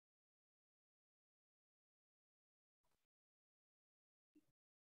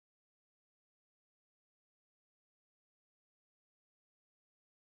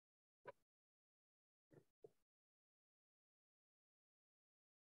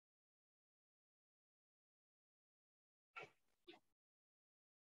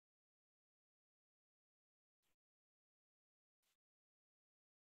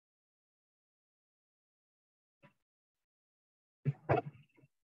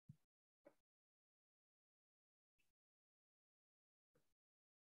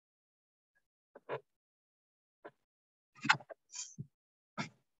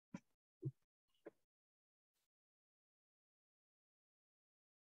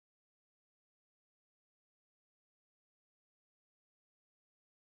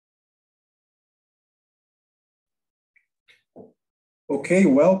Okay,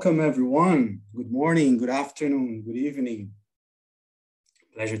 welcome everyone. Good morning, good afternoon, good evening.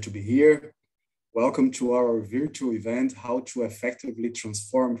 Pleasure to be here. Welcome to our virtual event, How to Effectively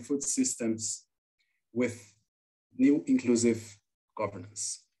Transform Food Systems with New Inclusive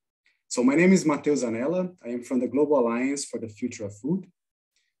Governance. So my name is Matheus Zanella. I am from the Global Alliance for the Future of Food.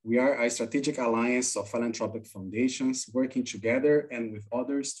 We are a strategic alliance of philanthropic foundations working together and with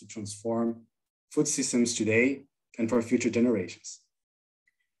others to transform food systems today and for future generations.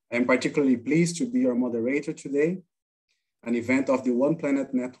 I am particularly pleased to be your moderator today, an event of the One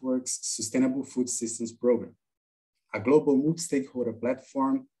Planet Network's Sustainable Food Systems Program, a global multi-stakeholder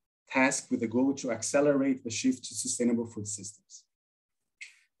platform tasked with the goal to accelerate the shift to sustainable food systems.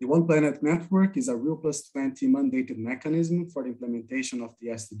 The One Planet Network is a Rio Plus 20 mandated mechanism for the implementation of the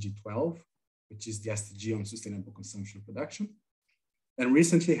SDG 12, which is the SDG on sustainable consumption and production, and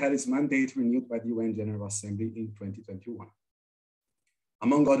recently had its mandate renewed by the UN General Assembly in 2021.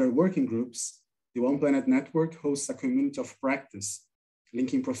 Among other working groups, the One Planet Network hosts a community of practice,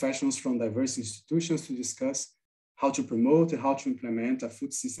 linking professionals from diverse institutions to discuss how to promote and how to implement a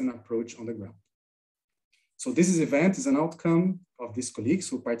food system approach on the ground. So this event is an outcome of these colleagues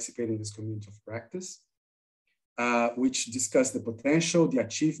who participate in this community of practice, which discuss the potential, the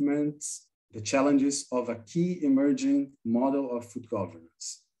achievements, the challenges of a key emerging model of food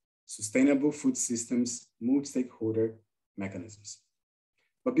governance, sustainable food systems, multi-stakeholder mechanisms.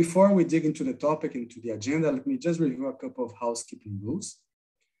 But before we dig into the topic, into the agenda, let me just review a couple of housekeeping rules.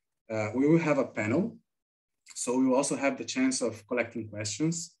 We will have a panel, so we will also have the chance of collecting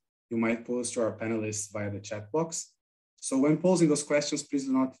questions. You might pose to our panelists via the chat box. So when posing those questions, please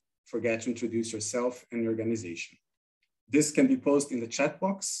do not forget to introduce yourself and your organization. This can be posted in the chat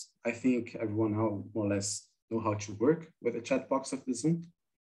box. I think everyone now more or less know how to work with the chat box of the Zoom,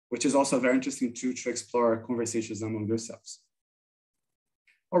 which is also very interesting to explore conversations among yourselves.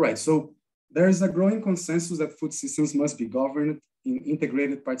 All right, so there is a growing consensus that food systems must be governed in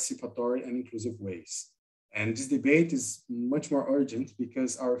integrated, participatory, and inclusive ways. And this debate is much more urgent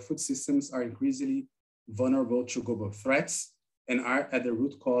because our food systems are increasingly vulnerable to global threats and are at the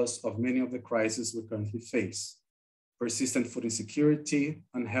root cause of many of the crises we currently face. Persistent food insecurity,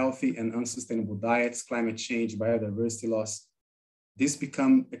 unhealthy and unsustainable diets, climate change, biodiversity loss. These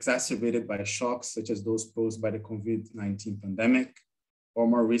become exacerbated by shocks such as those posed by the COVID-19 pandemic, or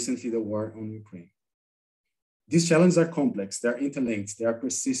more recently, the war on Ukraine. These challenges are complex, they are interlinked, they are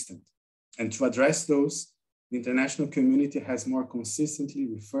persistent. And to address those, the international community has more consistently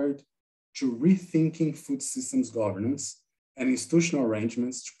referred to rethinking food systems governance and institutional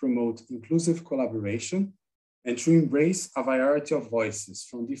arrangements to promote inclusive collaboration and to embrace a variety of voices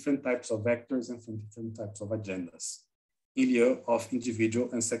from different types of actors and from different types of agendas in lieu of individual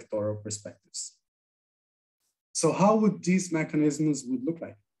and sectoral perspectives. So how would these mechanisms look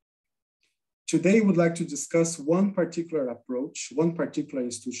like? Today, we'd like to discuss one particular approach, one particular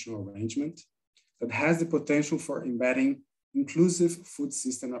institutional arrangement that has the potential for embedding inclusive food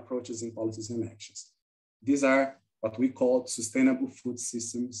system approaches in policies and actions. These are what we call sustainable food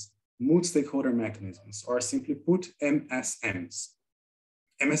systems, multi-stakeholder mechanisms, or simply put, MSMs.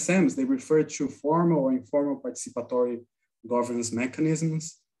 MSMs, they refer to formal or informal participatory governance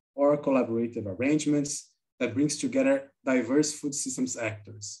mechanisms or collaborative arrangements that brings together diverse food systems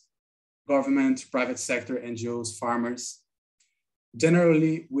actors, government, private sector, NGOs, farmers,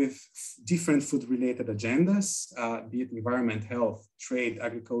 generally with different food-related agendas, be it environment, health, trade,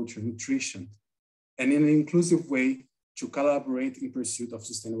 agriculture, nutrition, and in an inclusive way to collaborate in pursuit of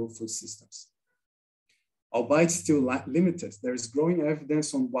sustainable food systems. Albeit still limited, there is growing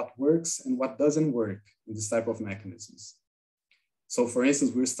evidence on what works and what doesn't work in this type of mechanisms. So for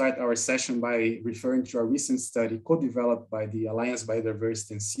instance, we'll start our session by referring to a recent study co-developed by the Alliance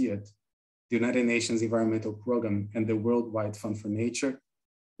Biodiversity and SICA, the United Nations Environmental Programme and the Worldwide Fund for Nature,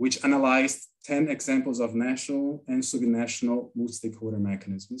 which analyzed 10 examples of national and subnational multi-stakeholder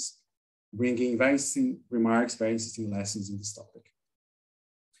mechanisms, bringing very interesting remarks, very interesting lessons in this topic.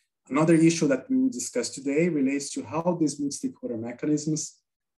 Another issue that we will discuss today relates to how these multi-stakeholder mechanisms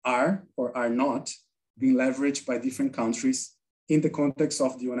are or are not being leveraged by different countries in the context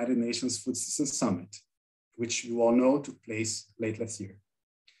of the United Nations Food Systems Summit, which you all know took place late last year.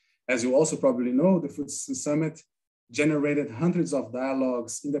 As you also probably know, the Food Systems Summit generated hundreds of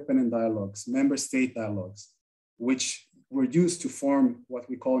dialogues, independent dialogues, member state dialogues, which were used to form what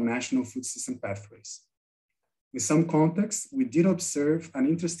we call national food system pathways. In some contexts, we did observe an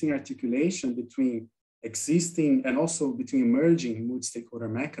interesting articulation between existing and also between emerging multi-stakeholder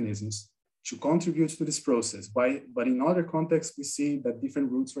mechanisms to contribute to this process, but in other contexts, we see that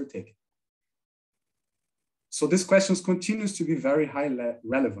different routes were taken. So this question continues to be very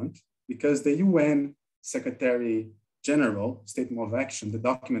relevant because the UN Secretary General Statement of Action, the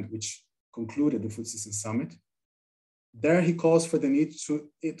document which concluded the Food System Summit, there he calls for the need to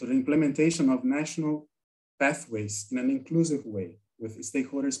the implementation of national pathways in an inclusive way, with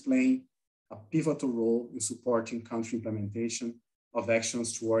stakeholders playing a pivotal role in supporting country implementation of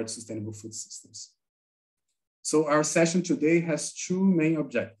actions towards sustainable food systems. So our session today has two main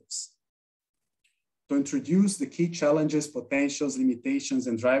objectives: to introduce the key challenges, potentials, limitations,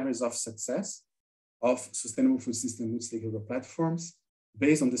 and drivers of success of sustainable food system multi-stakeholder platforms,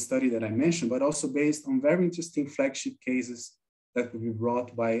 based on the study that I mentioned, but also based on very interesting flagship cases that will be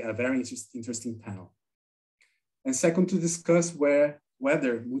brought by a very interesting panel. And second, to discuss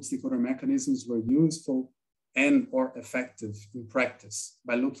whether multi-stakeholder mechanisms were useful and or effective in practice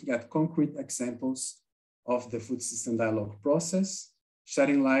by looking at concrete examples of the food system dialogue process,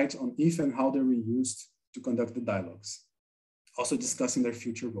 shedding light on if and how they were used to conduct the dialogues, also discussing their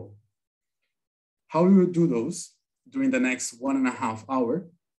future role. How we will do those during the next 1.5 hours,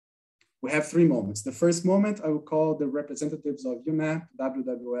 we have 3 moments. The first moment, I will call the representatives of UNEP,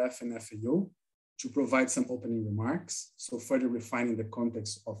 WWF, and FAO to provide some opening remarks, so further refining the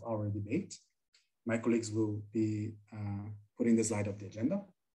context of our debate. My colleagues will be putting the slide of the agenda.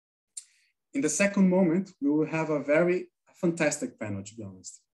 In the second moment, we will have a very fantastic panel, to be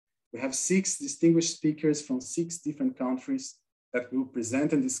honest. We have 6 distinguished speakers from 6 different countries that will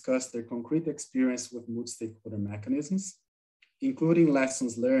present and discuss their concrete experience with multi-stakeholder mechanisms, including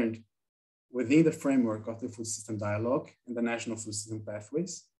lessons learned within the framework of the food system dialogue and the national food system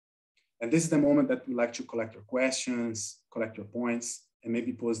pathways. And this is the moment that we like to collect your questions, collect your points, and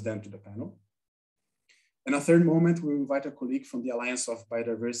maybe pose them to the panel. And a third moment, we invite a colleague from the Alliance of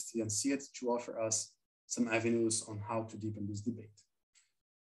Biodiversity and SICA to offer us some avenues on how to deepen this debate.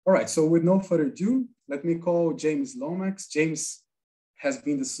 All right, so with no further ado, let me call James Lomax. James has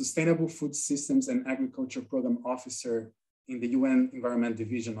been the Sustainable Food Systems and Agriculture Program Officer in the UN Environment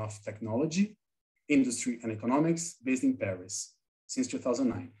Division of Technology, Industry and Economics, based in Paris since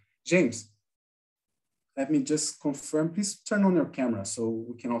 2009. James, let me just confirm, please turn on your camera so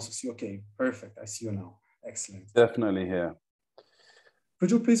we can also see. Okay, perfect, I see you now. Excellent. Definitely here.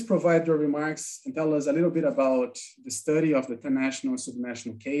 Could you please provide your remarks and tell us a little bit about the study of the 10 national and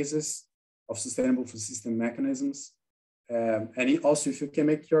subnational cases of sustainable food system mechanisms? And also, if you can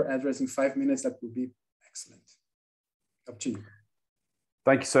make your address in 5 minutes, that would be excellent. Up to you.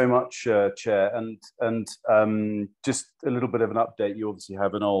 Thank you so much, Chair. And just a little bit of an update. You obviously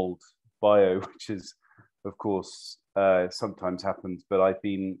have an old bio, which is, of course, sometimes happens, but I've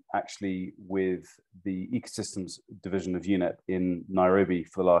been actually with the Ecosystems Division of UNEP in Nairobi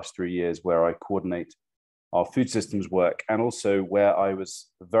for the last 3 years, where I coordinate our food systems work, and also where I was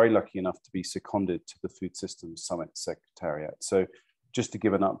very lucky enough to be seconded to the Food Systems Summit Secretariat. So just to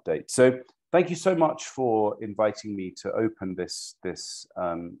give an update. So thank you so much for inviting me to open this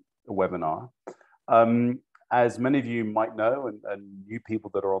webinar. As many of you might know, and new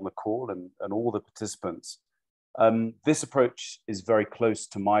people that are on the call and all the participants, this approach is very close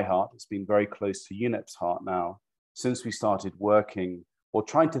to my heart. It's been very close to UNEP's heart now since we started working or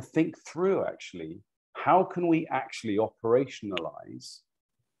trying to think through, actually, how can we actually operationalize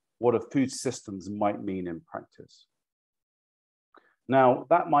what a food systems might mean in practice? Now,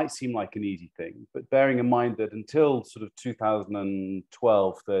 that might seem like an easy thing, but bearing in mind that until sort of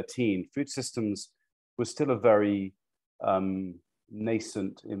 2012, 13, food systems was still a very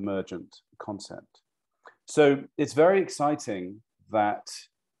nascent, emergent concept. So it's very exciting that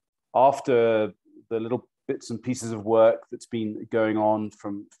after the little bits and pieces of work that's been going on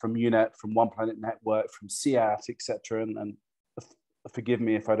from UNEP, from One Planet Network, from CIAT, etc., and forgive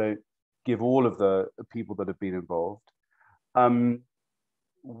me if I don't give all of the people that have been involved.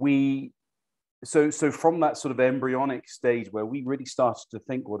 So from that sort of embryonic stage where we really started to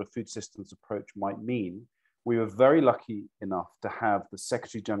think what a food systems approach might mean, we were very lucky enough to have the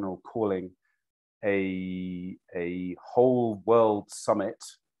Secretary General calling a whole world summit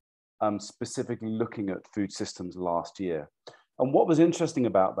specifically looking at food systems last year. And what was interesting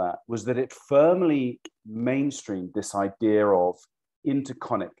about that was that it firmly mainstreamed this idea of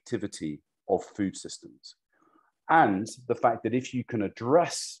interconnectivity of food systems, and the fact that if you can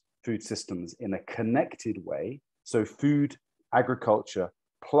address food systems in a connected way, so food, agriculture,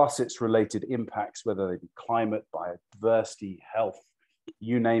 plus its related impacts, whether they be climate, biodiversity, health,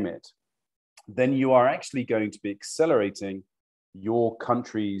 you name it, then you are actually going to be accelerating your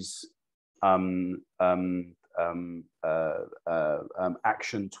country's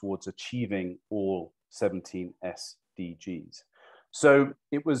action towards achieving all 17 SDGs. So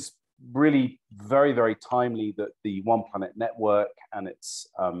it was really very, very timely that the One Planet Network and its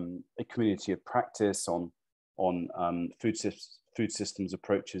a community of practice on food systems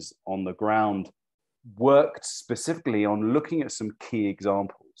approaches on the ground worked specifically on looking at some key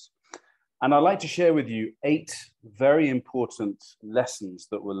examples. And I'd like to share with you 8 very important lessons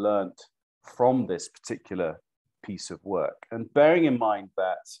that were learned from this particular piece of work. And bearing in mind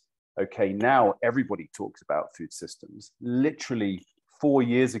that, okay, now everybody talks about food systems. Literally 4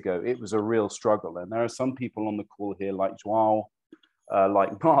 years ago, it was a real struggle. And there are some people on the call here like Joao,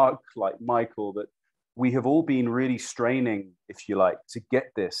 like Mark, like Michael, that we have all been really straining, if you like, to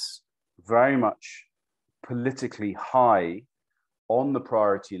get this very much politically high on the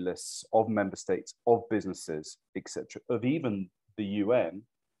priority lists of member states, of businesses, etc., of even the UN.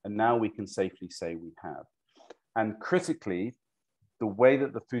 And now we can safely say we have. And critically, the way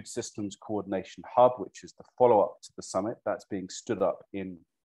that the Food Systems Coordination Hub, which is the follow-up to the summit that's being stood up in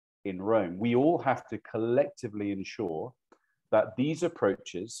Rome, we all have to collectively ensure that these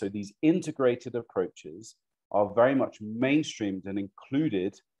approaches, so these integrated approaches, are very much mainstreamed and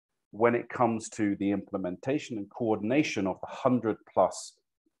included when it comes to the implementation and coordination of the 100+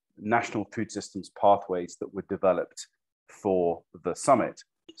 national food systems pathways that were developed for the summit.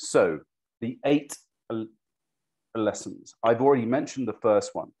 So the 8 lessons, I've already mentioned the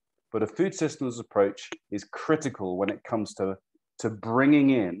first one, but a food systems approach is critical when it comes to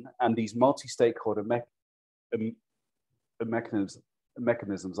bringing in, and these multi-stakeholder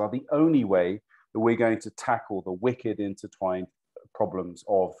mechanisms are the only way that we're going to tackle the wicked intertwined problems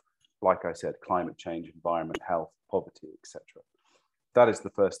of, like I said, climate change, environment, health, poverty, etc. That is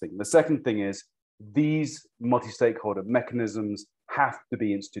the first thing. The second thing is these multi-stakeholder mechanisms have to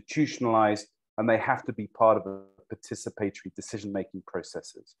be institutionalized, and they have to be part of a participatory decision-making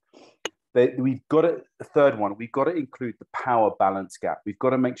processes. We've got to, the third one, we've got to include the power balance gap. We've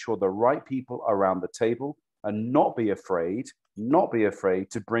got to make sure the right people are around the table and not be afraid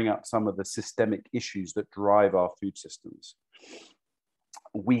to bring up some of the systemic issues that drive our food systems.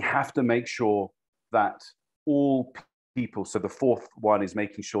 We have to make sure that all people, so the fourth one is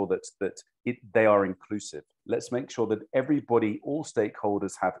making sure that they are inclusive. Let's make sure that everybody, all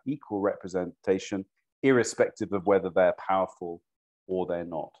stakeholders have equal representation, irrespective of whether they're powerful or they're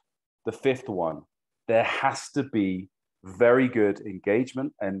not. The fifth one, there has to be very good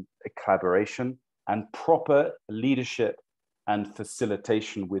engagement and collaboration and proper leadership and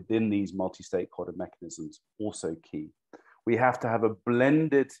facilitation within these multi-stakeholder mechanisms, also key. We have to have a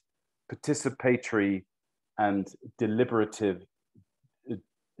blended participatory and deliberative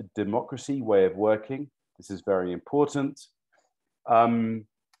democracy way of working. This is very important.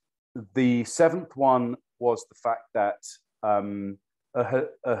 The seventh one was the fact that a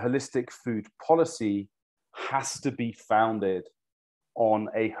holistic food policy has to be founded on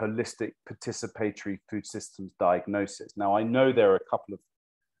a holistic participatory food systems diagnosis. Now, I know there are a couple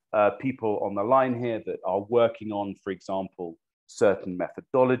of people on the line here that are working on, for example, certain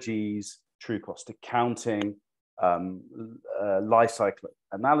methodologies, true cost accounting, life cycle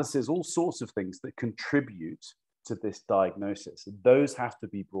analysis, all sorts of things that contribute to this diagnosis. Those have to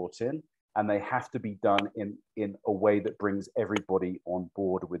be brought in, and they have to be done in a way that brings everybody on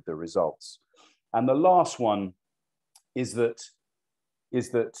board with the results. And the last one is that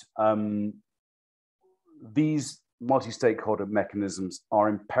these multi-stakeholder mechanisms are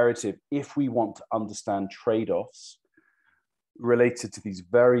imperative if we want to understand trade-offs related to these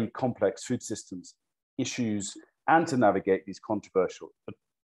very complex food systems issues and to navigate these controversial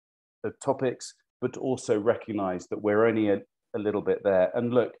topics, but also recognize that we're only a little bit there.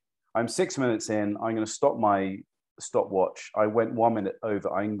 And look, I'm 6 minutes in, I'm going to stop my stopwatch. I went 1 minute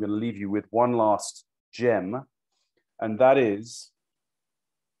over. I'm going to leave you with one last gem, and that is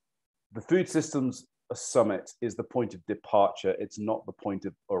the Food Systems Summit is the point of departure. It's not the point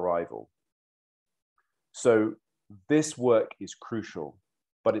of arrival. So this work is crucial,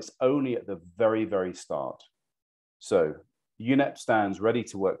 but it's only at the very, very start. So UNEP stands ready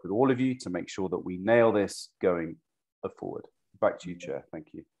to work with all of you to make sure that we nail this going forward. Back to you, Chair. Thank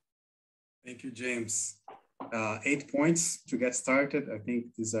you. Thank you, James. 8 points to get started. I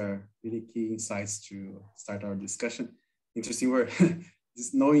think these are really key insights to start our discussion. Interesting work.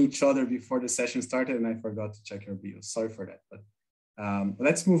 Just knowing each other before the session started, and I forgot to check your bios. Sorry for that. But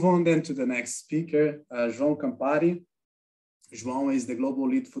let's move on then to the next speaker, Joao Campari. Joao is the global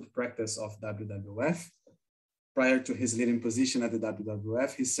lead food practice of WWF. Prior to his leading position at the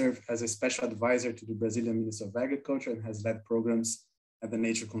WWF, he served as a special advisor to the Brazilian Minister of Agriculture and has led programs at the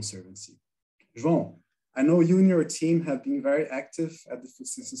Nature Conservancy. Joao, I know you and your team have been very active at the Food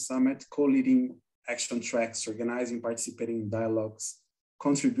Systems Summit, co-leading action tracks, organizing, participating in dialogues,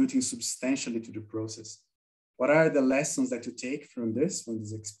 contributing substantially to the process. What are the lessons that you take from this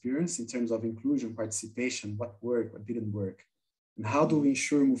experience in terms of inclusion, participation, what worked, what didn't work? And how do we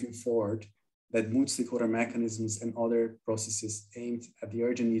ensure moving forward that multi-stakeholder mechanisms and other processes aimed at the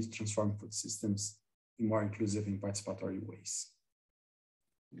urgent need to transform food systems in more inclusive and participatory ways?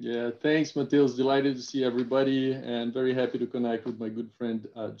 Yeah, thanks, Matheus. Delighted to see everybody and very happy to connect with my good friend,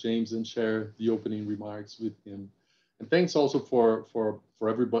 James, and share the opening remarks with him. And thanks also for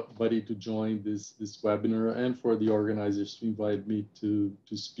everybody to join this webinar and for the organizers to invite me to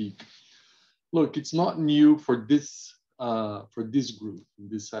speak. Look, it's not new for this group in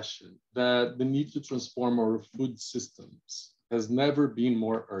this session that the need to transform our food systems has never been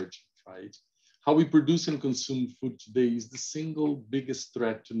more urgent, right? How we produce and consume food today is the single biggest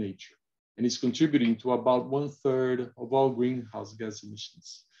threat to nature and is contributing to about 1/3 of all greenhouse gas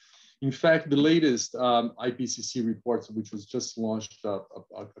emissions. In fact, the latest IPCC report, which was just launched a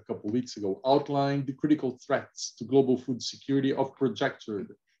couple of weeks ago, outlined the critical threats to global food security of projected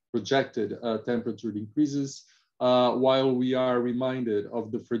temperature increases, while we are reminded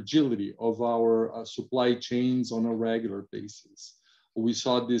of the fragility of our supply chains on a regular basis. We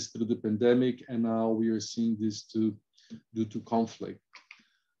saw this through the pandemic, and now we are seeing this due to conflict.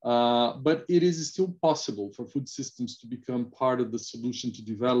 But it is still possible for food systems to become part of the solution to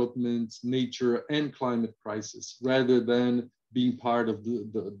development, nature, and climate crisis, rather than being part of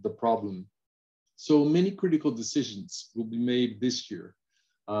the problem. So many critical decisions will be made this year,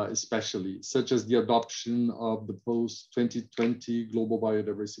 especially, such as the adoption of the post-2020 Global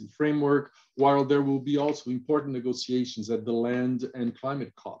Biodiversity Framework, while there will be also important negotiations at the Land and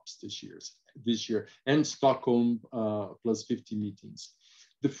Climate COPs this year, and Stockholm +50 meetings.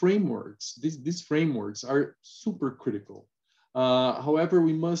 The frameworks, these frameworks are super critical. However,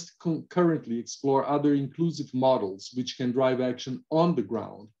 we must concurrently explore other inclusive models which can drive action on the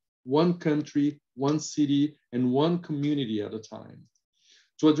ground, one country, one city, and one community at a time.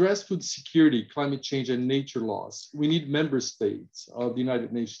 To address food security, climate change, and nature loss, we need member states of the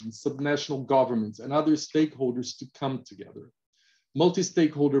United Nations, subnational governments, and other stakeholders to come together.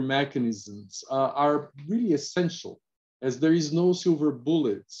 Multi-stakeholder mechanisms are really essential, as there is no silver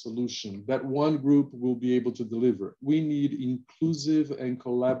bullet solution that one group will be able to deliver. We need inclusive and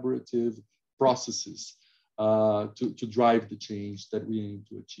collaborative processes to drive the change that we aim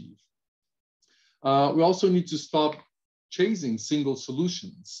to achieve. We also need to stop chasing single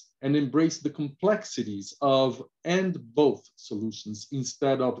solutions and embrace the complexities of and both solutions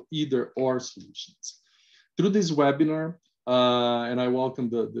instead of either or solutions. Through this webinar, and I welcome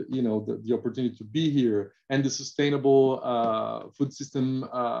the opportunity to be here, and the sustainable food system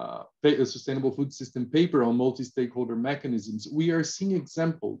paper on multi-stakeholder mechanisms, we are seeing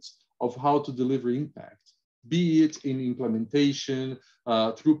examples of how to deliver impact, be it in implementation,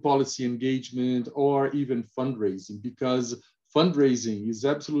 through policy engagement, or even fundraising, because fundraising is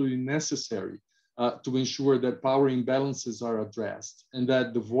absolutely necessary to ensure that power imbalances are addressed and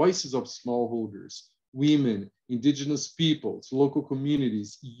that the voices of smallholders, women, indigenous peoples, local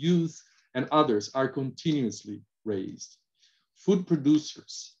communities, youth, and others are continuously raised. Food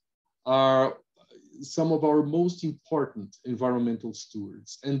producers are some of our most important environmental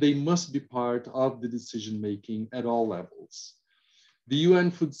stewards, and they must be part of the decision-making at all levels. The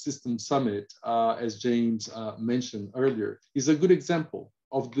UN Food System Summit, as James mentioned earlier, is a good example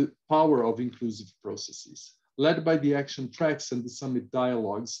of the power of inclusive processes. Led by the action tracks and the summit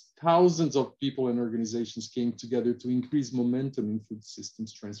dialogues, thousands of people and organizations came together to increase momentum in food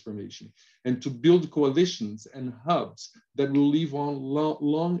systems transformation and to build coalitions and hubs that will live on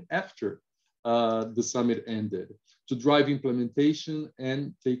long after the summit ended, to drive implementation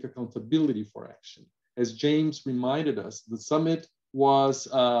and take accountability for action. As James reminded us, the summit was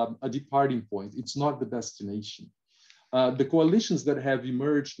a departing point. It's not the destination. The coalitions that have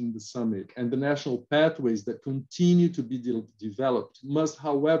emerged in the summit and the national pathways that continue to be developed must,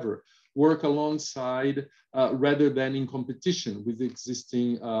 however, work alongside rather than in competition with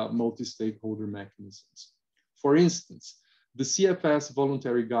existing multi-stakeholder mechanisms. For instance, the CFS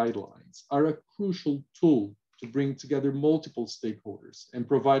voluntary guidelines are a crucial tool to bring together multiple stakeholders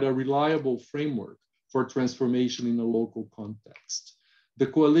and provide a reliable framework for transformation in a local context. The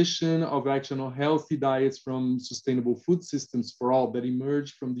Coalition of Action on Healthy Diets from Sustainable Food Systems for All that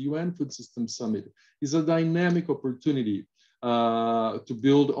emerged from the UN Food Systems Summit is a dynamic opportunity to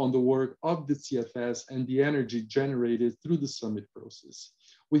build on the work of the CFS and the energy generated through the summit process.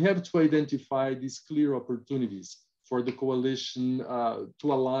 We have to identify these clear opportunities for the coalition to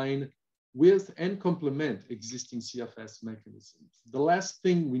align with and complement existing CFS mechanisms. The last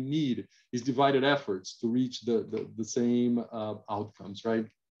thing we need is divided efforts to reach the same outcomes, right?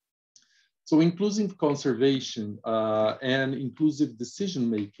 So inclusive conservation and inclusive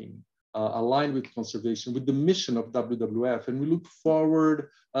decision-making aligned with conservation, with the mission of WWF, and we look forward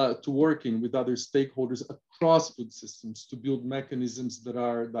to working with other stakeholders across food systems to build mechanisms that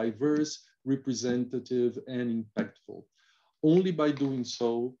are diverse, representative, and impactful. Only by doing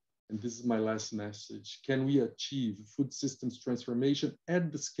so, and this is my last message, can we achieve food systems transformation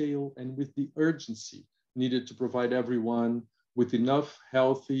at the scale and with the urgency needed to provide everyone with enough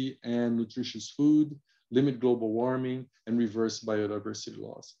healthy and nutritious food, limit global warming, and reverse biodiversity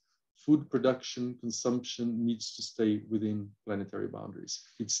loss. Food production, consumption needs to stay within planetary boundaries.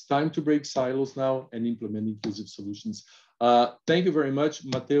 It's time to break silos now and implement inclusive solutions. Thank you very much.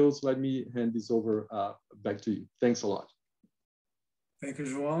 Matheus, let me hand this over back to you. Thanks a lot. Thank you,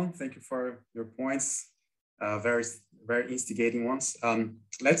 Joao. Thank you for your points, very instigating ones.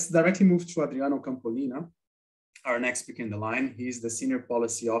 Let's directly move to Adriano Campolina, our next speaker in the line. He's the Senior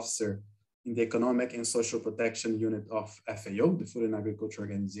Policy Officer in the Economic and Social Protection Unit of FAO, the Food and Agriculture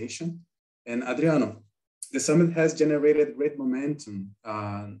Organization. And Adriano, the summit has generated great momentum,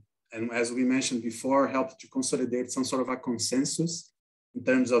 and as we mentioned before, helped to consolidate some sort of a consensus in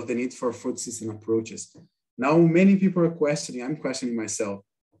terms of the need for food system approaches. Now, many people are questioning, I'm questioning myself,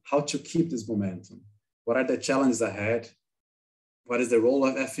 how to keep this momentum. What are the challenges ahead? What is the role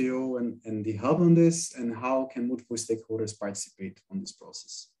of FAO and the hub on this? And how can multiple stakeholders participate on this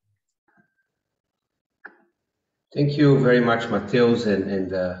process? Thank you very much, Matheus,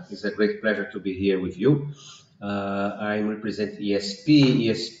 and it's a great pleasure to be here with you. I represent ESP.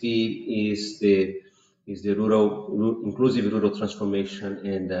 ESP is the Inclusive Rural Transformation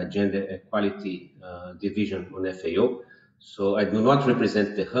and Gender Equality Division on FAO. So I do not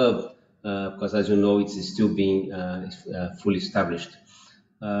represent the hub because, as you know, it's still being fully established.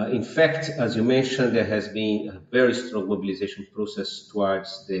 In fact, as you mentioned, there has been a very strong mobilization process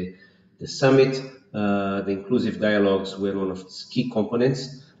towards the summit. The inclusive dialogues were one of its key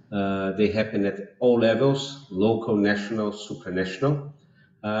components. They happen at all levels, local, national, supranational.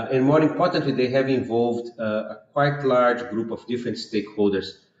 And more importantly, they have involved a quite large group of different stakeholders,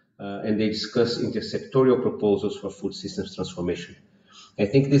 and they discuss intersectorial proposals for food systems transformation. I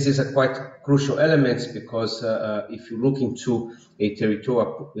think this is a quite crucial element because if you look into a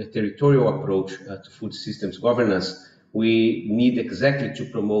territorial approach to food systems governance, we need exactly to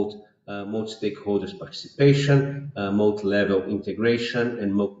promote multi-stakeholders participation, multi-level integration,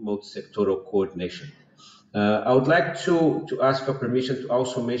 and multi-sectoral coordination. I would like to ask for permission to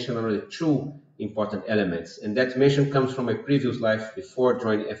also mention another two important elements, and that mention comes from my previous life before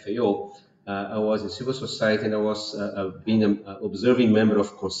joining FAO. I was in civil society and I was being an observing member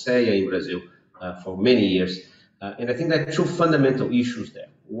of Conselho in Brazil for many years. And I think there are two fundamental issues there.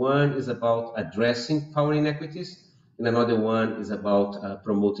 One is about addressing power inequities, and another one is about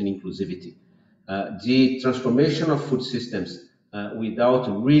promoting inclusivity. The transformation of food systems without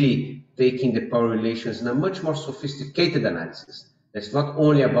really taking the power relations in a much more sophisticated analysis. That's not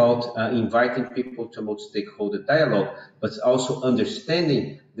only about inviting people to a multi-stakeholder dialogue, but also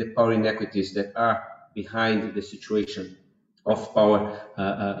understanding the power inequities that are behind the situation of power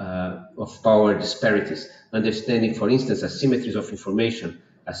disparities. Understanding, for instance, asymmetries of information,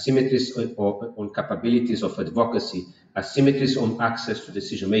 asymmetries on capabilities of advocacy, asymmetries on access to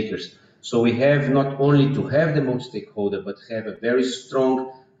decision makers. So we have not only to have the multi-stakeholder, but have a very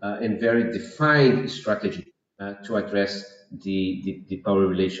strong and very defined strategy to address the power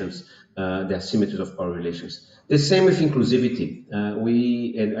relations, the asymmetries of power relations. The same with inclusivity.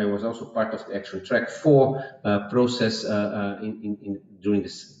 And I was also part of the Action Track 4 process during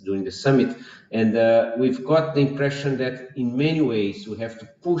the summit, and we've got the impression that in many ways we have to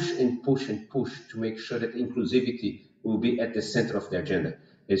push and push and push to make sure that inclusivity will be at the center of the agenda.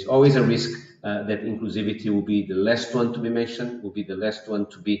 There's always a risk that inclusivity will be the last one to be mentioned, will be the last one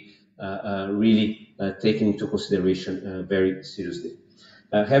to be really taken into consideration very seriously.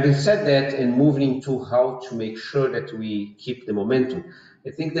 Having said that, and moving into how to make sure that we keep the momentum, I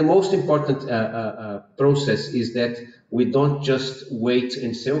think the most important process is that we don't just wait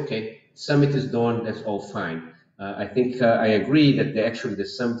and say, okay, summit is done, that's all fine. I think I agree that actually the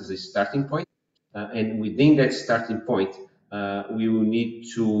summit is a starting point, and within that starting point, we will need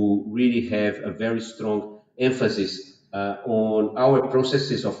to really have a very strong emphasis on our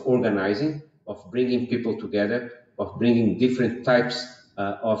processes of organizing, of bringing people together, of bringing different types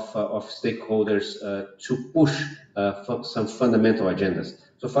of stakeholders to push some fundamental agendas.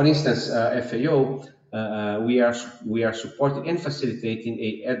 So for instance, FAO we are supporting and facilitating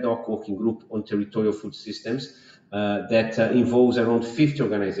a ad hoc working group on territorial food systems that involves around 50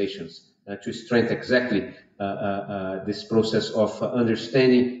 organizations to strengthen exactly this process of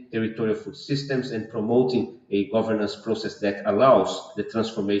understanding territorial food systems and promoting a governance process that allows the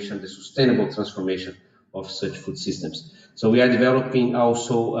transformation, the sustainable transformation of such food systems. So we are developing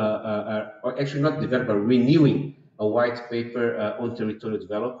also, or actually not developing, renewing a white paper on territorial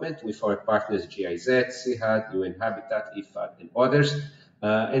development with our partners GIZ, CIHAD, UN Habitat, IFAD, and others.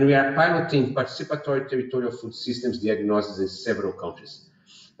 And we are piloting participatory territorial food systems diagnosis in several countries.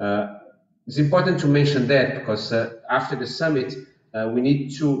 It's important to mention that because after the summit, we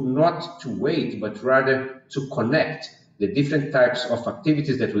need to not to wait, but rather to connect the different types of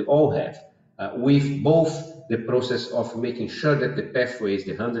activities that we all have with both the process of making sure that the pathways,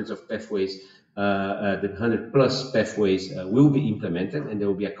 the hundreds of pathways, the 100+ pathways will be implemented and there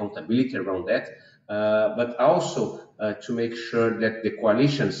will be accountability around that, but also to make sure that the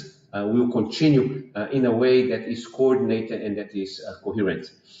coalitions will continue in a way that is coordinated and that is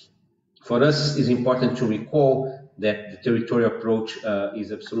coherent. For us, it's important to recall that the territorial approach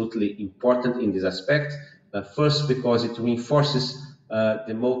is absolutely important in this aspect. First, because it reinforces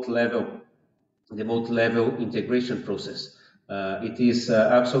the multi-level integration process. It is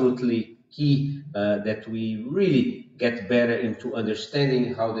absolutely key that we really get better into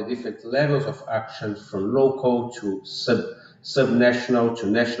understanding how the different levels of action from local to subnational to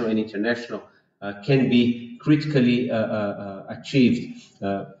national and international can be critically achieved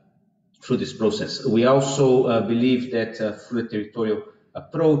through this process. We also believe that through the territorial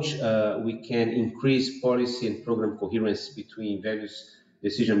approach, we can increase policy and program coherence between various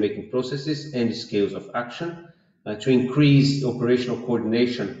decision-making processes and scales of action to increase operational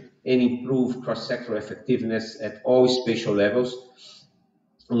coordination and improve cross-sector effectiveness at all spatial levels,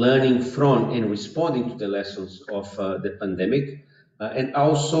 learning from and responding to the lessons of the pandemic. And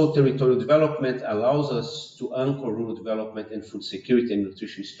also territorial development allows us to anchor rural development and food security and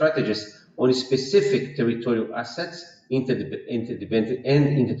nutrition strategies on specific territorial assets,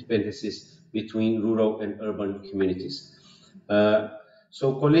 interdependencies between rural and urban communities.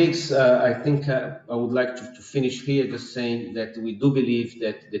 So colleagues, I think I would like to finish here just saying that we do believe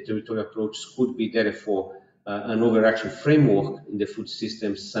that the territorial approach could be therefore an overarching framework in the food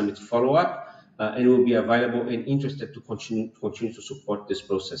systems summit follow-up. And will be available and interested to continue to support this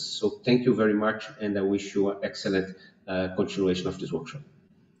process. So thank you very much, and I wish you an excellent continuation of this workshop.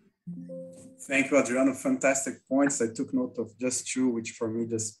 Thank you, Adriano. Fantastic points. I took note of just two, which for me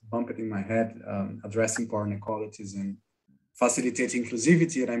just bumped in my head, addressing power inequalities and facilitating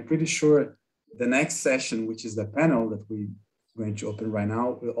inclusivity. And I'm pretty sure the next session, which is the panel that we're going to open right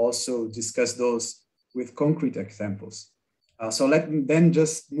now, will also discuss those with concrete examples. So let me then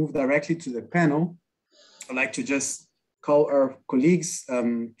just move directly to the panel. I'd like to just call our colleagues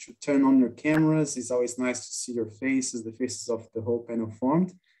to turn on your cameras. It's always nice to see your faces, the faces of the whole panel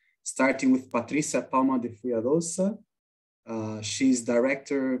formed. Starting with Patricia Palma de Fulladolsa. She's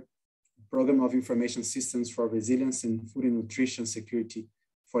Director, Program of Information Systems for Resilience in Food and Nutrition Security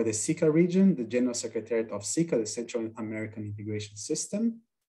for the SICA region, the General Secretariat of SICA, the Central American Integration System.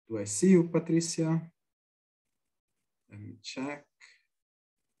 Do I see you, Patricia? Let me check.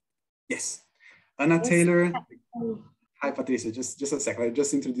 Yes. Anna Taylor. Hi, Patricia. Just a second. I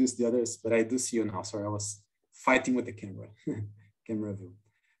just introduced the others, but I do see you now. Sorry, I was fighting with the camera, camera view.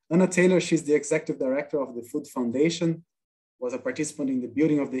 Anna Taylor, she's the Executive Director of the Food Foundation, was a participant in the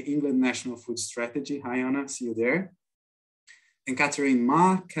building of the England National Food Strategy. Hi, Anna, see you there. And Catherine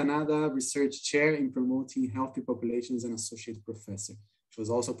Ma, Canada Research Chair in Promoting Healthy Populations and Associate Professor. She was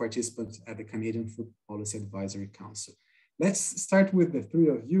also a participant at the Canadian Food Policy Advisory Council. Let's start with the three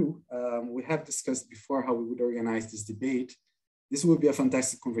of you. We have discussed before how we would organize this debate. This will be a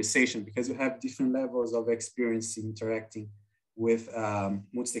fantastic conversation because you have different levels of experience in interacting with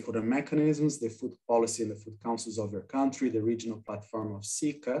multi-stakeholder mechanisms, the food policy and the food councils of your country, the regional platform of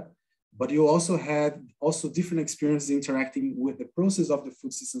SICA, but you also had different experiences interacting with the process of the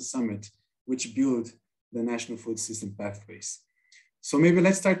Food System Summit, which built the National Food System Pathways. So maybe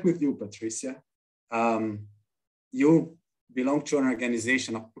let's start with you, Patricia. You belong to an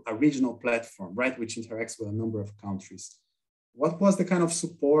organization, a regional platform, right, which interacts with a number of countries. What was the kind of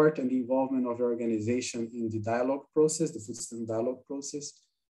support and the involvement of your organization in the dialogue process, the food system dialogue process?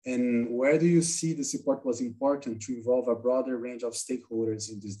 And where do you see the support was important to involve a broader range of stakeholders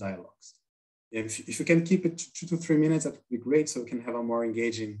in these dialogues? If you can keep it 2 to 3 minutes, that would be great, so we can have a more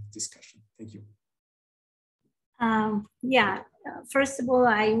engaging discussion. Thank you. Yeah, First of all,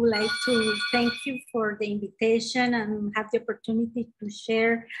 I would like to thank you for the invitation and have the opportunity to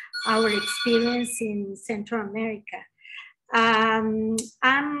share our experience in Central America. I'm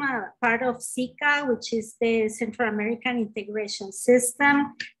part of SICA, which is the Central American Integration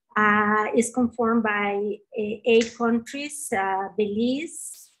System. It's conformed by 8 countries,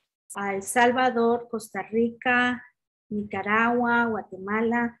 Belize, El Salvador, Costa Rica, Nicaragua,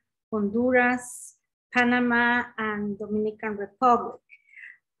 Guatemala, Honduras, Panama, and Dominican Republic.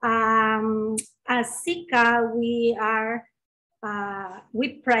 As SICA, we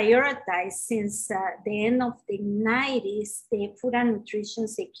prioritize since the end of the 90s the food and nutrition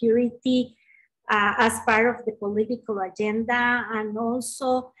security as part of the political agenda, and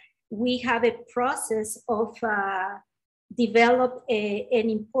also we have a process of develop an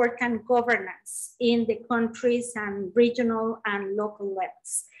important governance in the countries and regional and local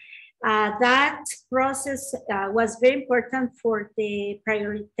levels. That process was very important for the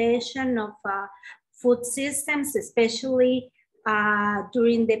prioritization of food systems, especially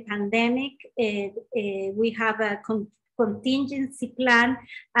during the pandemic. We have a contingency plan,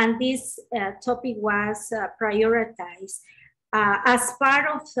 and this topic was prioritized as part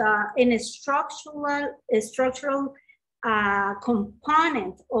of a structural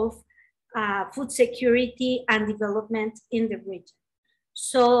component of food security and development in the region.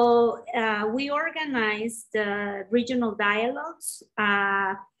 So we organized regional dialogues.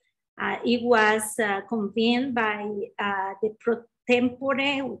 It was convened by the pro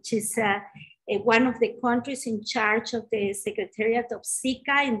tempore, which is one of the countries in charge of the Secretariat of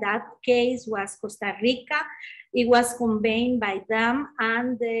SICA. In that case was Costa Rica. It was convened by them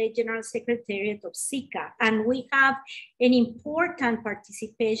and the General Secretariat of SICA. And we have an important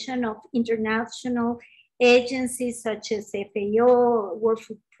participation of international agencies such as FAO, World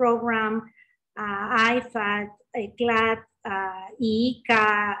Food Program, IFAD, GLAD,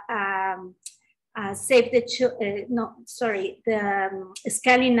 ICA, Save the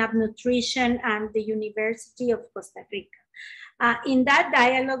Scaling Up Nutrition, and the University of Costa Rica. In that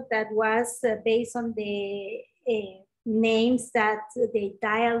dialogue that was based on the names that the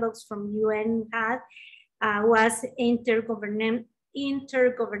dialogues from UN had, was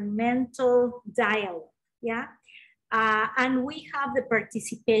intergovernmental dialogue. Yeah, and we have the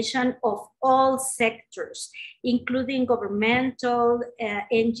participation of all sectors, including governmental,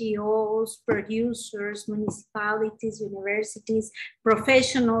 NGOs, producers, municipalities, universities,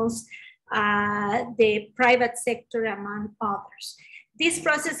 professionals, the private sector, among others. This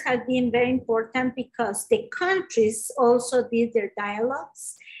process has been very important because the countries also did their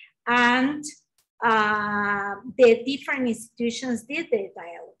dialogues, and the different institutions did their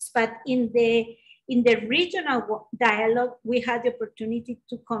dialogues. But in the regional dialogue, we had the opportunity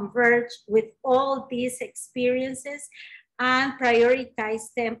to converge with all these experiences and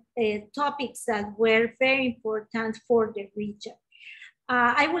prioritize them, topics that were very important for the region.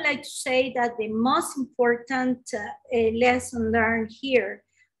 I would like to say that the most important lesson learned here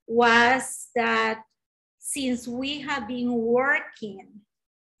was that since we have been working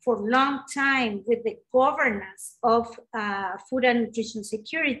for a long time with the governance of food and nutrition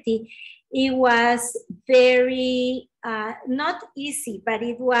security, it was very, not easy, but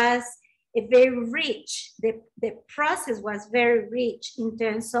it was a very rich, the process was very rich in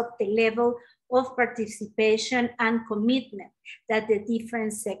terms of the level of participation and commitment that the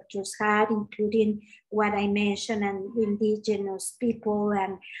different sectors had, including what I mentioned, and indigenous people,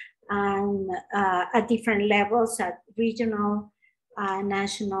 and at different levels, at regional,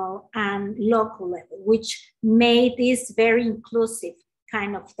 national, and local level, which made this very inclusive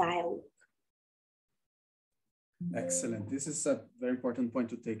kind of dialogue. Excellent. This is a very important point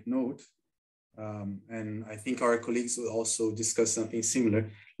to take note. And I think our colleagues will also discuss something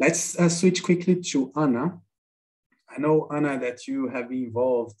similar. Let's switch quickly to Anna. I know, Anna, that you have been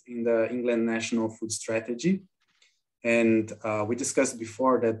involved in the England National Food Strategy. And we discussed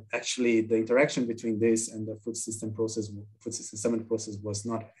before that actually the interaction between this and the food system summit process was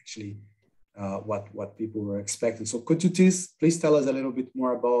not actually what people were expecting. So could you please tell us a little bit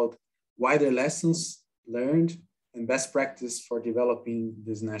more about why the lessons learned and best practice for developing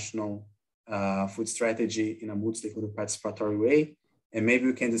this national food strategy in a multi-stakeholder participatory way? And maybe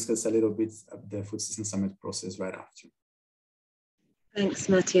we can discuss a little bit of the food system summit process right after. Thanks,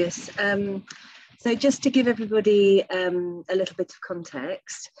 Matheus. So just to give everybody a little bit of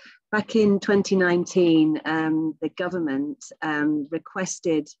context, back in 2019, the government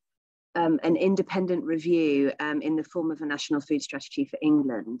requested an independent review in the form of a national food strategy for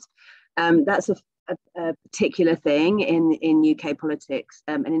England. That's a a particular thing in UK politics,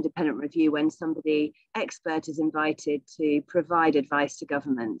 an independent review when somebody expert is invited to provide advice to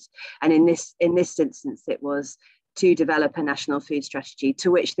government. And in this instance, it was to develop a national food strategy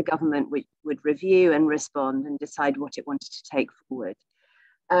to which the government would review and respond and decide what it wanted to take forward.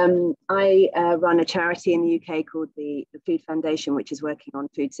 I run a charity in the UK called the Food Foundation, which is working on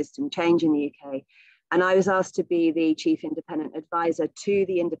food system change in the UK. And I was asked to be the chief independent advisor to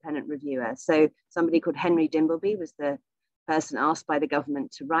the independent reviewer. So somebody called Henry Dimbleby was the person asked by the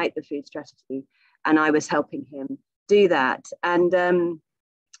government to write the food strategy. And I was helping him do that. And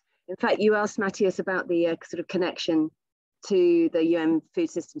in fact, you asked Matheus about the sort of connection to the UN Food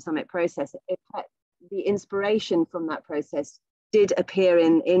System Summit process. In fact, the inspiration from that process did appear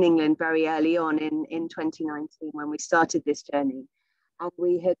in England very early on in 2019 when we started this journey. And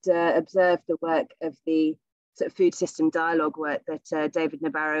we had observed the work of the sort of food system dialogue work that David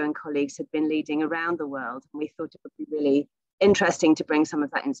Nabarro and colleagues had been leading around the world. And we thought it would be really interesting to bring some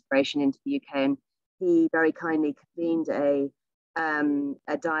of that inspiration into the UK. And he very kindly convened a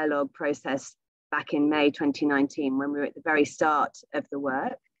dialogue process back in May 2019 when we were at the very start of the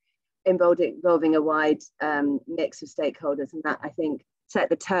work, involving a wide mix of stakeholders. And that, I think, set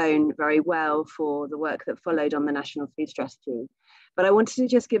the tone very well for the work that followed on the National Food Strategy. But I wanted to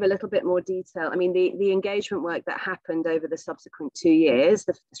just give a little bit more detail. I mean, the engagement work that happened over the subsequent 2 years,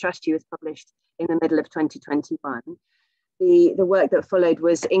 the strategy was published in the middle of 2021. The work that followed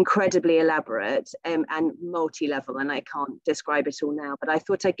was incredibly elaborate and multi-level, and I can't describe it all now, but I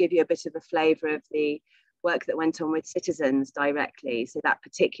thought I'd give you a bit of a flavour of the work that went on with citizens directly, so that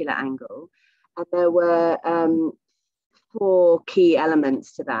particular angle. And there were 4 key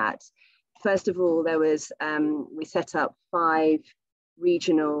elements to that. First of all, there was, we set up 5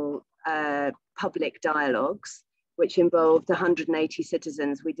 regional public dialogues, which involved 180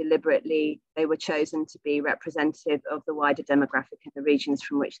 citizens. They were chosen to be representative of the wider demographic in the regions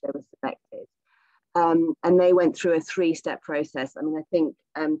from which they were selected. And they went through a 3-step process. I mean, I think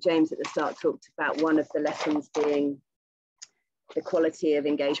James at the start talked about one of the lessons being the quality of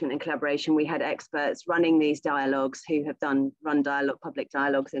engagement and collaboration. We had experts running these dialogues who have run public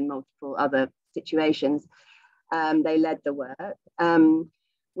dialogues in multiple other situations. They led the work. And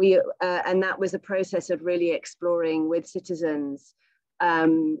that was a process of really exploring with citizens,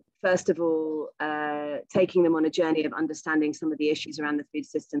 first of all, taking them on a journey of understanding some of the issues around the food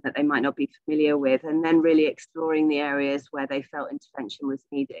system that they might not be familiar with, and then really exploring the areas where they felt intervention was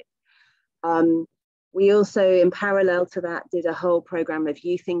needed. We also, in parallel to that, did a whole program of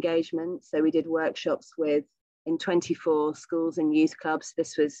youth engagement. So we did workshops in 24 schools and youth clubs.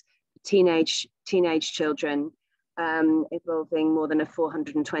 This was teenage children, involving more than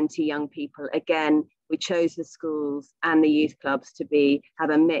 420 young people. Again, we chose the schools and the youth clubs to have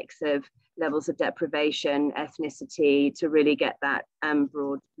a mix of levels of deprivation, ethnicity, to really get that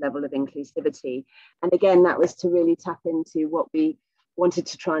broad level of inclusivity. And again, that was to really tap into what we wanted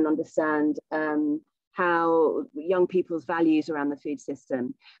to try and understand, how young people's values around the food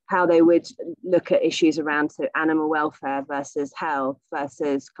system, how they would look at issues around animal welfare versus health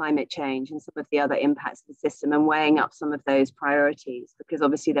versus climate change and some of the other impacts of the system, and weighing up some of those priorities, because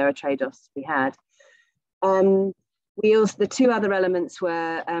obviously there are trade-offs to be had. The 2 other elements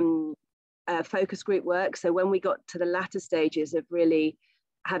were focus group work. So when we got to the latter stages of really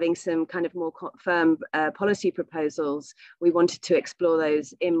having some kind of more firm policy proposals, we wanted to explore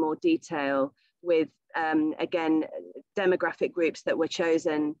those in more detail with, again, demographic groups that were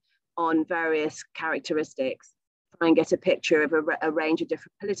chosen on various characteristics, try and get a picture of a range of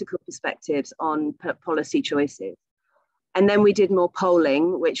different political perspectives on policy choices. And then we did more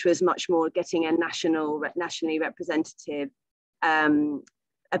polling, which was much more getting a nationally representative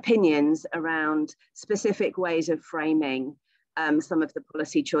opinions around specific ways of framing some of the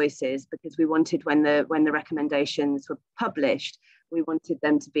policy choices, because we wanted, when the recommendations were published, we wanted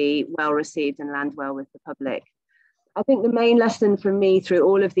them to be well received and land well with the public. I think the main lesson for me through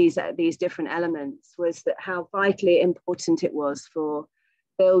all of these different elements was that how vitally important it was for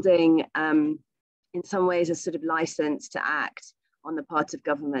building, in some ways, a sort of license to act on the part of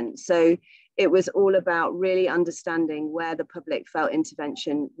government. So it was all about really understanding where the public felt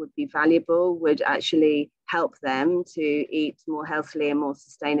intervention would be valuable, would actually help them to eat more healthily and more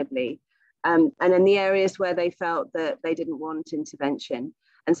sustainably. And in the areas where they felt that they didn't want intervention.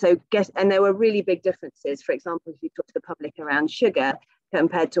 And there were really big differences. For example, if you talk to the public around sugar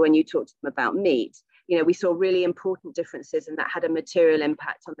compared to when you talk to them about meat, we saw really important differences, and that had a material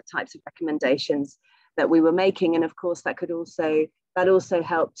impact on the types of recommendations that we were making. And of course, that also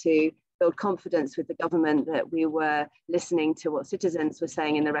helped to build confidence with the government that we were listening to what citizens were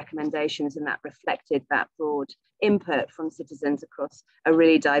saying in the recommendations, and that reflected that broad input from citizens across a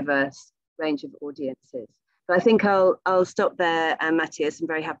really diverse range of audiences. But I think I'll stop there, Matheus. I'm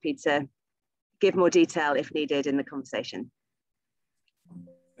very happy to give more detail if needed in the conversation.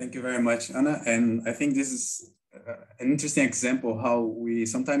 Thank you very much, Anna. And I think this is an interesting example how we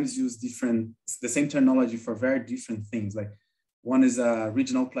sometimes use the same terminology for very different things. Like one is a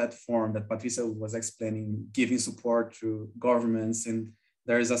regional platform that Patricia was explaining, giving support to governments, and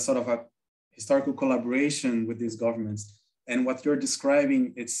there is a sort of a historical collaboration with these governments. And what you're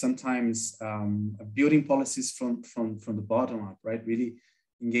describing, it's sometimes building policies from the bottom up, right? Really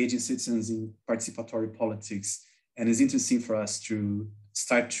engaging citizens in participatory politics. And it's interesting for us to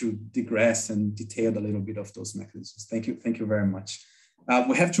start to digress and detail a little bit of those mechanisms. Thank you very much.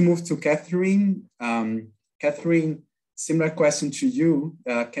 We have to move to Catherine. Catherine, similar question to you,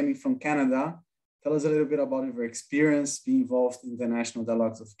 coming from Canada. Tell us a little bit about your experience being involved in the National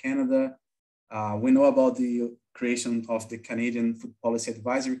Dialogues of Canada. We know about the creation of the Canadian Food Policy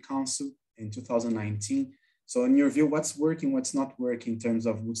Advisory Council in 2019. So in your view, what's working, what's not working in terms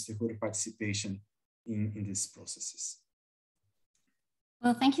of multi-stakeholder participation in these processes?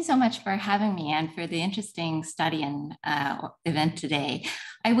 Well, thank you so much for having me and for the interesting study and event today.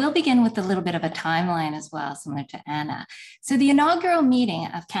 I will begin with a little bit of a timeline as well, similar to Anna. So the inaugural meeting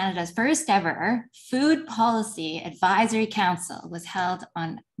of Canada's first ever Food Policy Advisory Council was held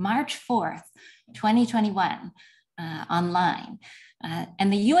on March 4th, 2021, online.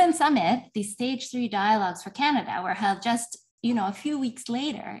 And the UN Summit, the Stage 3 Dialogues for Canada, were held just, a few weeks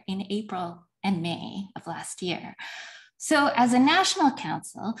later in April and May of last year. So as a national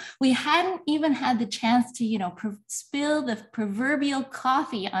council, we hadn't even had the chance to, spill the proverbial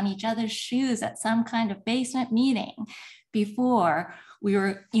coffee on each other's shoes at some kind of basement meeting before we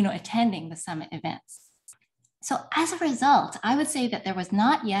were, attending the summit events. So as a result, I would say that there was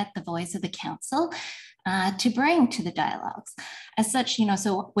not yet the voice of the council to bring to the dialogues. As such,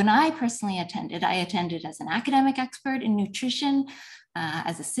 so when I personally attended, I attended as an academic expert in nutrition,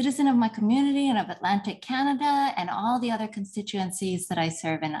 as a citizen of my community and of Atlantic Canada and all the other constituencies that I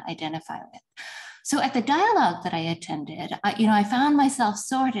serve and identify with. So at the dialogue that I attended, I found myself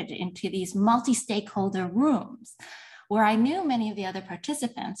sorted into these multi-stakeholder rooms where I knew many of the other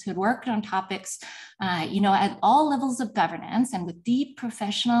participants who'd worked on topics, at all levels of governance and with deep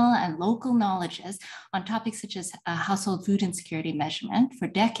professional and local knowledges on topics such as household food insecurity measurement for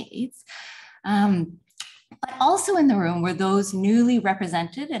decades. But also in the room were those newly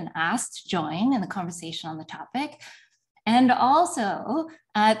represented and asked to join in the conversation on the topic, and also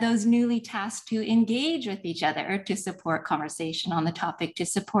those newly tasked to engage with each other to support conversation on the topic, to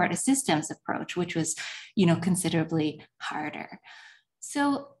support a systems approach, which was, considerably harder.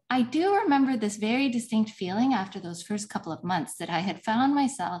 So I do remember this very distinct feeling after those first couple of months that I had found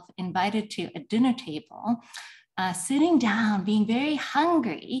myself invited to a dinner table, sitting down, being very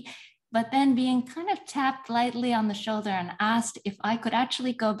hungry, but then being kind of tapped lightly on the shoulder and asked if I could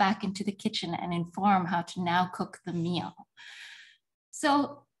actually go back into the kitchen and inform how to now cook the meal.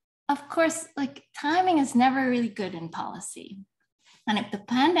 So, of course, timing is never really good in policy. And if the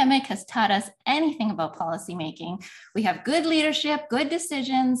pandemic has taught us anything about policymaking, we have good leadership, good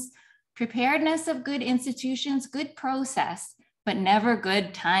decisions, preparedness of good institutions, good process, but never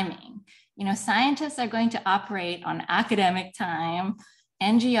good timing. Scientists are going to operate on academic time,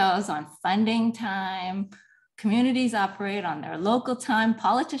 NGOs on funding time, communities operate on their local time,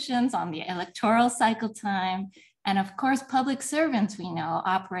 politicians on the electoral cycle time, and of course, public servants we know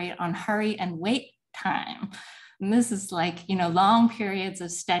operate on hurry and wait time. And this is long periods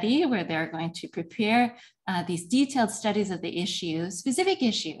of study where they're going to prepare these detailed studies of the issues, specific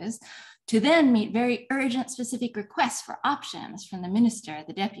issues, to then meet very urgent specific requests for options from the minister,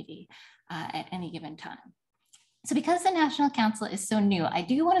 the deputy, at any given time. So because the National Council is so new, I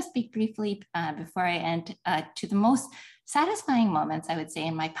do want to speak briefly before I end to the most satisfying moments, I would say,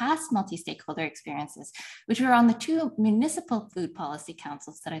 in my past multi-stakeholder experiences, which were on the two municipal food policy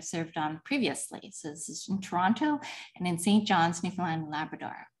councils that I've served on previously. So this is in Toronto and in St. John's, Newfoundland and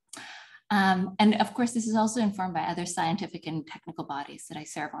Labrador. And of course, this is also informed by other scientific and technical bodies that I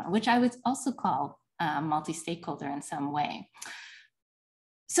serve on, which I would also call multi-stakeholder in some way.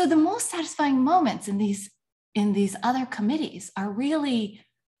 So the most satisfying moments in these other committees are really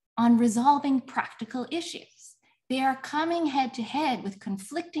on resolving practical issues. They are coming head to head with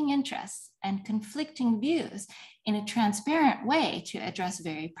conflicting interests and conflicting views in a transparent way to address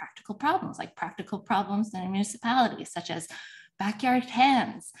very practical problems, like practical problems in municipalities, such as backyard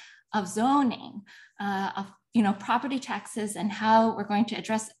hens, of zoning, of property taxes and how we're going to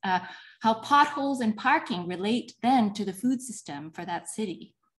address how potholes and parking relate then to the food system for that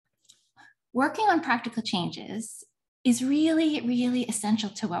city. Working on practical changes is really, really essential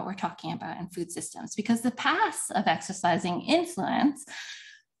to what we're talking about in food systems, because the paths of exercising influence,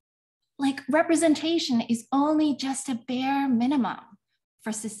 like representation, is only just a bare minimum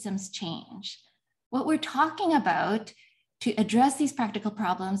for systems change. What we're talking about to address these practical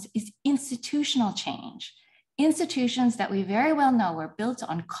problems is institutional change. Institutions that we very well know were built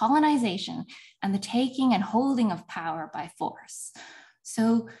on colonization and the taking and holding of power by force.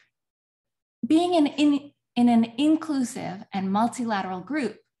 So being in an inclusive and multilateral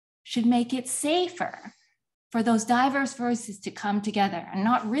group should make it safer for those diverse voices to come together and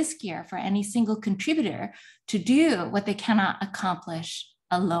not riskier for any single contributor to do what they cannot accomplish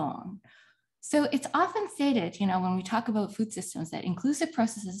alone. So it's often stated, when we talk about food systems, that inclusive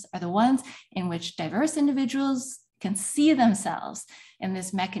processes are the ones in which diverse individuals can see themselves in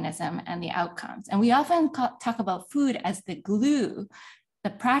this mechanism and the outcomes. And we often talk about food as the glue, the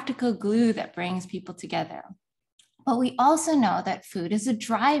practical glue that brings people together. But we also know that food is a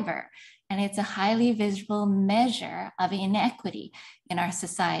driver, and it's a highly visible measure of inequity in our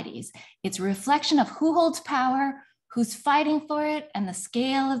societies. It's a reflection of who holds power, who's fighting for it, and the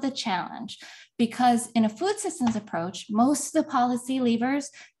scale of the challenge. Because in a food systems approach, most of the policy levers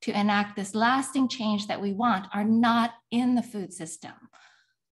to enact this lasting change that we want are not in the food system.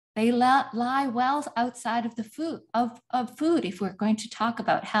 They lie well outside of the food, of food, if we're going to talk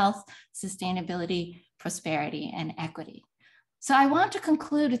about health, sustainability, prosperity, and equity. So I want to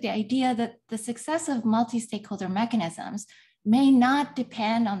conclude with the idea that the success of multi-stakeholder mechanisms may not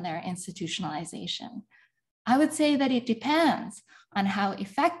depend on their institutionalization. I would say that it depends on how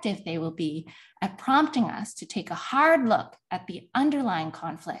effective they will be at prompting us to take a hard look at the underlying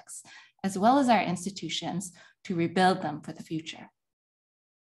conflicts, as well as our institutions, to rebuild them for the future.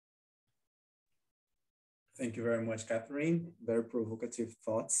 Thank you very much, Catherine. Very provocative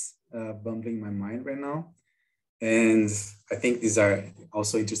thoughts bumbling my mind right now. And I think these are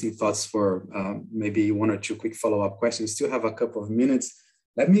also interesting thoughts for maybe one or two quick follow-up questions. Still have a couple of minutes.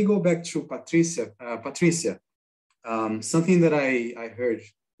 Let me go back to Patricia. Patricia, something that I heard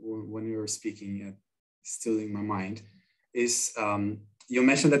when you were speaking, still in my mind, is you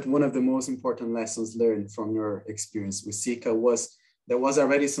mentioned that one of the most important lessons learned from your experience with SICA was there was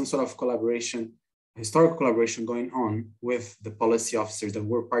already some sort of collaboration, historical collaboration going on with the policy officers that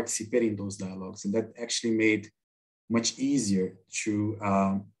were participating in those dialogues, and that actually made much easier to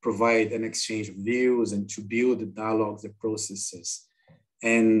provide an exchange of views and to build the dialogues, the processes.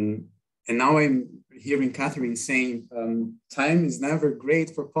 And now I'm hearing Catherine saying time is never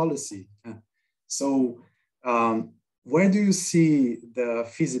great for policy. So where do you see the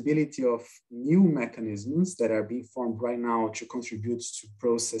feasibility of new mechanisms that are being formed right now to contribute to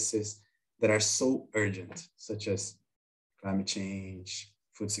processes that are so urgent, such as climate change,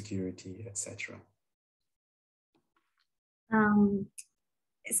 food security, etc.?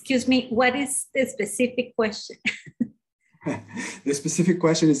 Excuse me, what is the specific question? The specific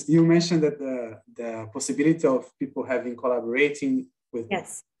question is, you mentioned that the possibility of people having collaborating with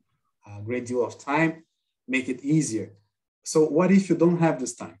yes. a great deal of time make it easier. So what if you don't have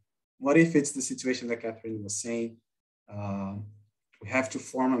this time? What if it's the situation that Catherine was saying? We have to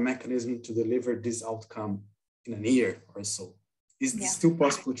form a mechanism to deliver this outcome in a year or so. Is this still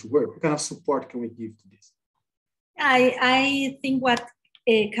possible to work? What kind of support can we give to this? I think what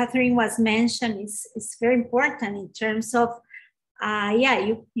Catherine was mentioned is very important in terms of,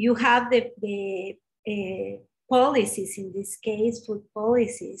 you have the policies, in this case, food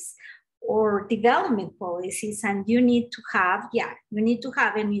policies or development policies, and you need to have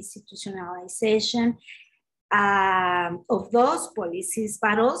an institutionalization of those policies,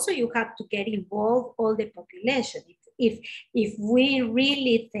 but also you have to get involved all the population. If we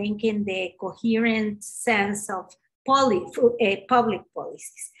really think in the coherent sense of public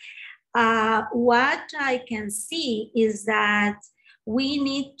policies, what I can see is that we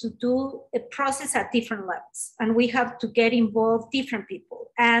need to do a process at different levels, and we have to get involved different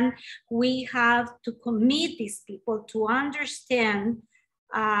people, and we have to commit these people to understand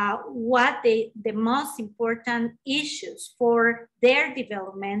what the most important issues for their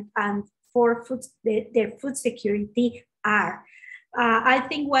development and for their food security are. I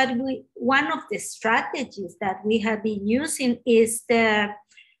think one of the strategies that we have been using is the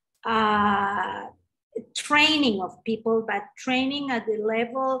training of people, but training at the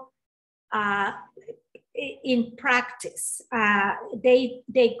level in practice.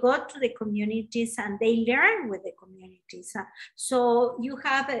 They go to the communities and they learn with the communities. So you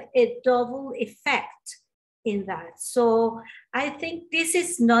have a double effect. in that. So I think this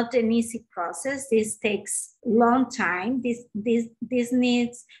is not an easy process. This takes a long time. This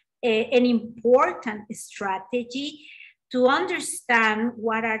needs an important strategy to understand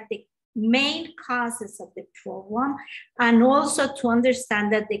what are the main causes of the problem, and also to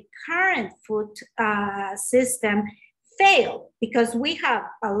understand that the current food system failed because we have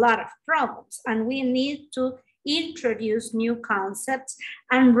a lot of problems, and we need to introduce new concepts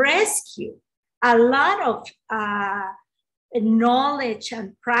and rescue a lot of knowledge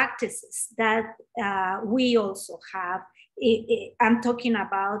and practices that we also have. I'm talking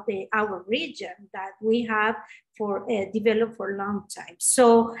about our region that we have developed for a long time.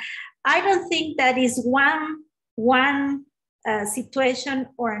 So I don't think that is one situation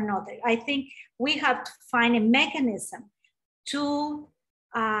or another. I think we have to find a mechanism to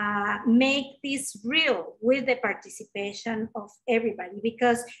make this real with the participation of everybody,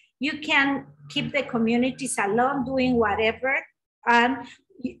 because you can keep the communities alone doing whatever, and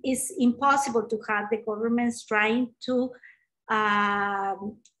it's impossible to have the governments trying to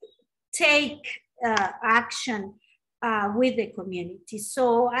take action with the community.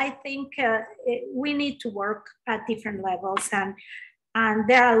 So I think we need to work at different levels, and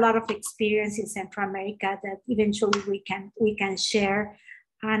there are a lot of experience in Central America that eventually we can share.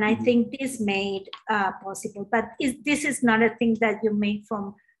 And I think this made possible, but this is not a thing that you make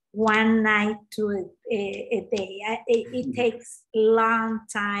from one night to a day. It takes a long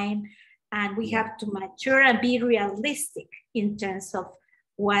time, and we have to mature and be realistic in terms of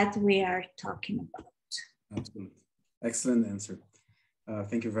what we are talking about. Absolutely. Excellent answer.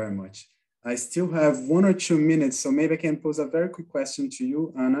 Thank you very much. I still have 1 or 2 minutes, so maybe I can pose a very quick question to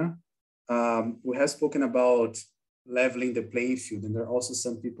you, Anna. We have spoken about leveling the playing field, and there are also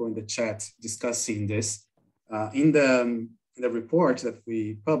some people in the chat discussing this. In the report that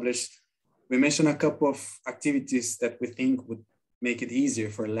we published, we mentioned a couple of activities that we think would make it easier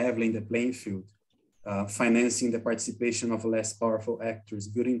for leveling the playing field. Financing the participation of less powerful actors,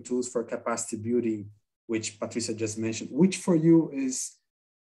 building tools for capacity building, which Patricia just mentioned, which for you is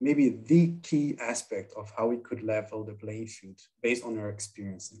maybe the key aspect of how we could level the playing field based on your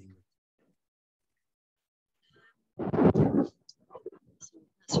experience in England?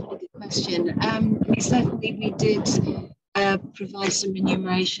 That's a really good question. Certainly we did provide some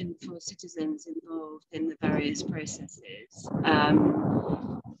remuneration for citizens involved in the various processes.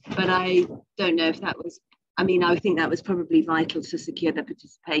 But I don't know if that was, I think that was probably vital to secure the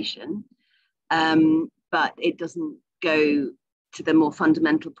participation. But it doesn't go to the more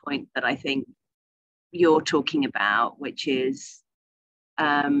fundamental point that I think you're talking about, which is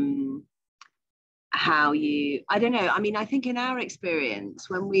how you, I don't know, I think in our experience,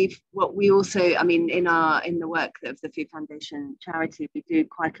 when in the work of the Food Foundation charity, we do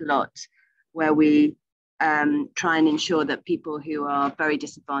quite a lot where we try and ensure that people who are very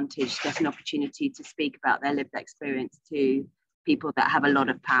disadvantaged get an opportunity to speak about their lived experience to people that have a lot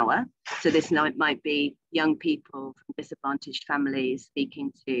of power. So this might be young people from disadvantaged families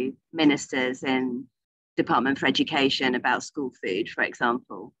speaking to ministers in Department for Education about school food, for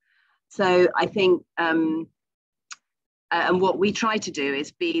example. So I think, and what we try to do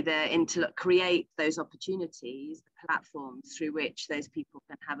is create those opportunities, platforms through which those people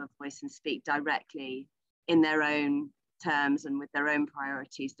can have a voice and speak directly in their own terms and with their own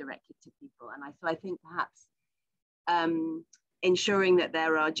priorities directly to people. And I think perhaps ensuring that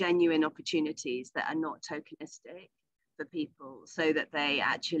there are genuine opportunities that are not tokenistic for people, so that they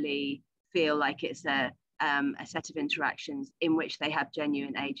actually feel like it's a set of interactions in which they have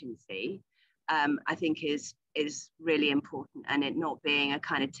genuine agency, I think is really important, and it not being a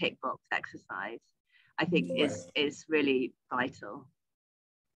kind of tick box exercise, I think is really vital.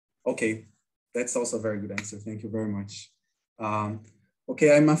 Okay, that's also a very good answer. Thank you very much.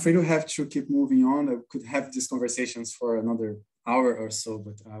 Okay, I'm afraid we have to keep moving on. I could have these conversations for another hour or so,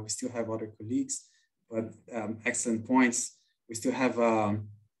 but we still have other colleagues, but excellent points. We still have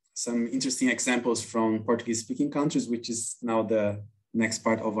some interesting examples from Portuguese-speaking countries, which is now the next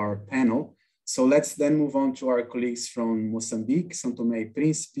part of our panel. So let's then move on to our colleagues from Mozambique, Tome and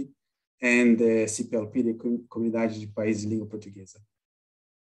Principe, and the CPLP, the Comunidade de Países de Língua Portuguesa.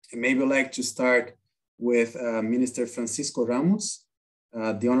 And maybe I'd like to start with Minister Francisco Ramos,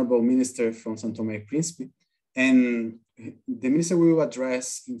 the Honorable Minister from Tome and Principe. And the minister will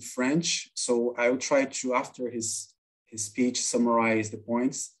address in French, so I will try to, after his speech, summarize the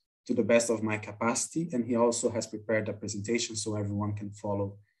points to the best of my capacity, and he also has prepared a presentation so everyone can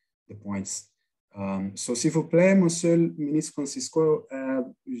follow the points. So, s'il vous plaît, Monsieur le Ministre Francisco,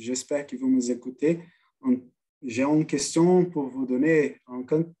 j'espère que vous nous écoutez. J'ai une question pour vous donner.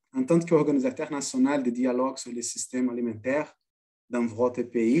 en tant qu'organisateur national de dialogue sur les systèmes alimentaires dans votre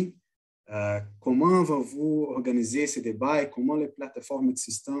pays, comment avez-vous organisé ces débats et comment les plateformes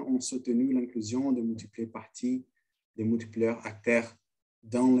existantes ont soutenu l'inclusion de multiples parties, de multiples acteurs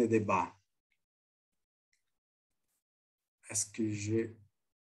dans les débats? Est-ce que je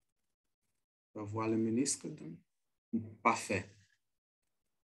peux voir le ministre? Parfait.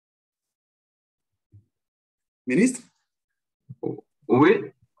 Ministre?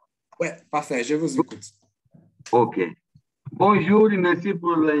 Oui. Oui, parfait, je vous écoute. OK. Bonjour et merci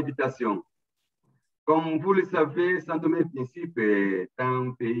pour l'invitation. Comme vous le savez, Tome et Principe est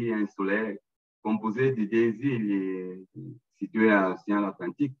un pays insulaire composé de 2 îles situées à l'océan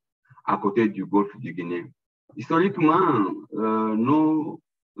Atlantique, à côté du golfe du Guinée. Historiquement, nous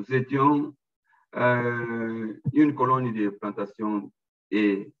étions une colonie de plantation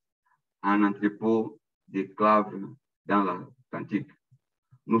et un entrepôt d'esclaves dans l'Atlantique.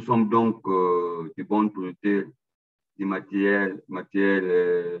 Nous sommes donc de bons producteurs de matières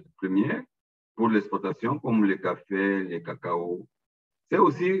premières pour l'exportation, comme le café, le cacao. C'est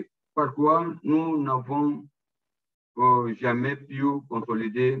aussi pourquoi nous n'avons jamais pu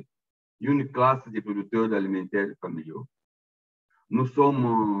consolider une classe de producteurs alimentaires familiaux. Nous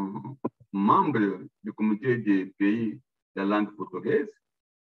sommes membres du comité des pays de langue portugaise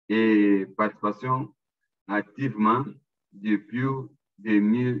et participation activement depuis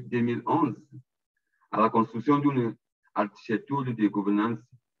 2011 à la construction d'une architecture de gouvernance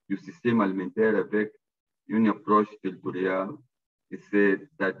du système alimentaire avec une approche territoriale,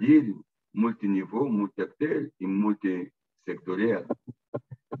 c'est-à-dire multiniveau, multi-acteurs et multisectorielle.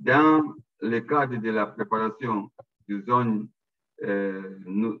 Dans le cadre de la préparation du zone,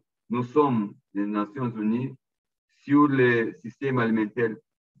 nous sommes des Nations Unies sur le système alimentaire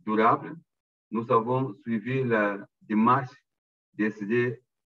durable. Nous avons suivi la démarche décidée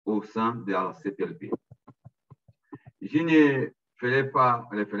au sein de la CPLP. Je ne ferai pas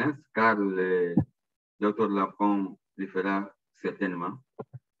référence car le Dr Lapon le fera certainement.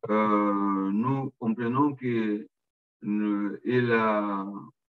 Nous comprenons qu'il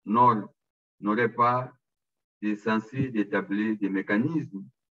n'aurait pas de censé d'établir des mécanismes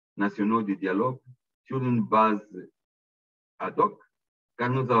nationaux de dialogue sur une base ad hoc, car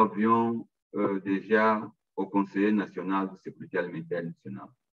nous avions déjà au Conseil national de sécurité alimentaire nationale.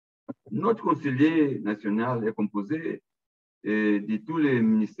 Notre conseiller national est composé de tous les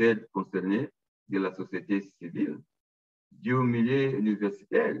ministères concernés, de la société civile, du milieu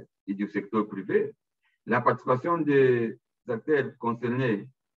universitaire et du secteur privé. La participation des acteurs concernés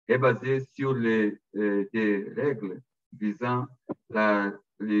est basée sur des règles visant la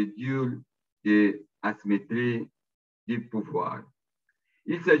réduction de l'asymétrie du pouvoir.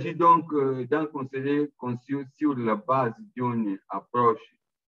 Il s'agit donc d'un conseiller conçu sur la base d'une approche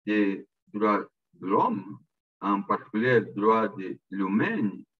des droits de l'homme, en particulier droits de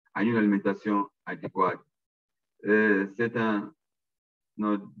l'humain à une alimentation adéquate. C'est un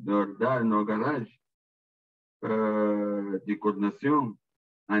organe de coordination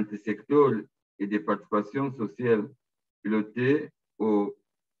entre secteurs et de participation sociale piloté au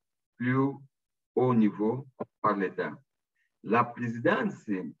plus haut niveau par l'État. La présidence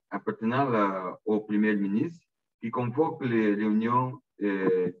appartenant au Premier ministre qui convoque les réunions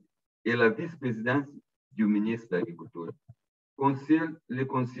et la vice-présidence du ministre de l'Agriculture. Les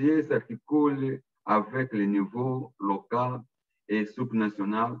conseillers s'articulent avec les niveaux local et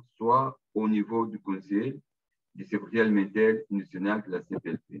subnational, soit au niveau du Conseil de sécurité alimentaire national de la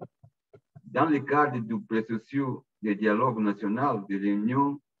CPLP. Dans le cadre du processus de dialogue national, des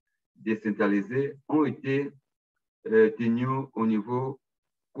réunions décentralisées ont été tenues au niveau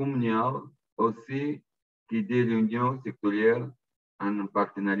communal aussi que des réunions sectorielles en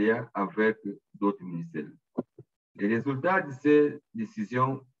partenariat avec d'autres ministères. Les résultats de ces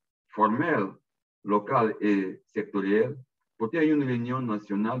décisions formelles, locales et sectorielles portaient à une réunion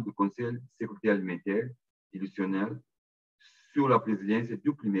nationale du Conseil de sécurité alimentaire institutionnel sous la présidence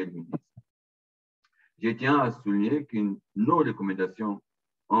du Premier ministre. Je tiens à souligner que nos recommandations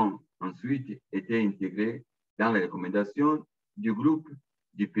ont ensuite été intégrées dans les recommandations du groupe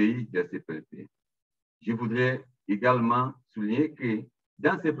du pays de la CPLP. Je voudrais également souligner que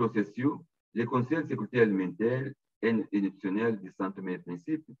dans ce processus, le Conseil de sécurité alimentaire et institutionnel du Tome et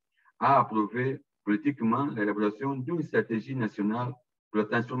Principe a approuvé politiquement l'élaboration d'une stratégie nationale pour la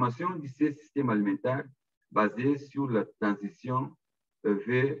transformation de ces systèmes alimentaires basée sur la transition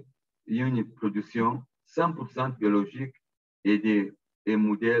vers une production 100% biologique et des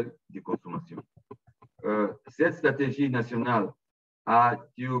modèles de consommation. Cette stratégie nationale a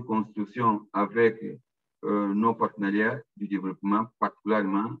eu construction avec nos partenariats du développement,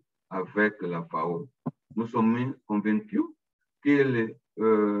 particulièrement avec la FAO. Nous sommes convaincus qu'il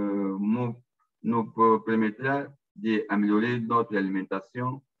nous permettra d'améliorer notre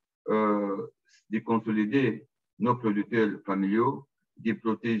alimentation, de consolider nos producteurs familiaux, de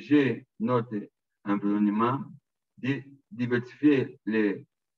protéger notre environnement, de diversifier les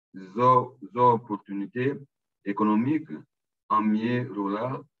opportunités économiques en milieu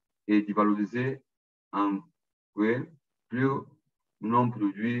rural et de valoriser en plus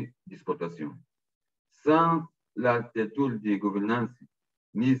non-produits d'exportation. Sans la structure de gouvernance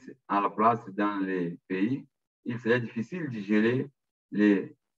mise en place dans les pays, il serait difficile de gérer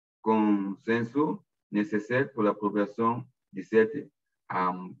les consensus nécessaires pour l'approbation de cette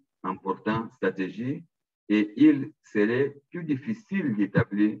importante stratégie et il serait plus difficile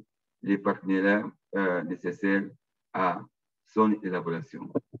d'établir les partenariats nécessaires à son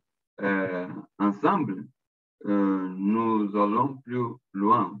élaboration. Ensemble, nous allons plus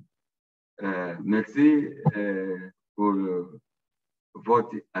loin. Merci pour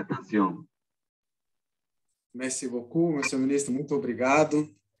votre attention. Merci beaucoup, Monsieur le Ministre. Muito obrigado.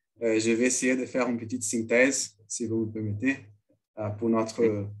 Je vais essayer de faire une petite synthèse, si vous me permettez, pour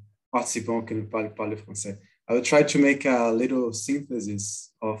notre participant qui ne parle pas le français. I will try to make a little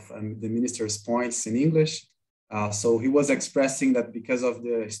synthesis of the minister's points in English. So he was expressing that because of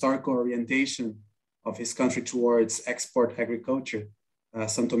the historical orientation of his country towards export agriculture,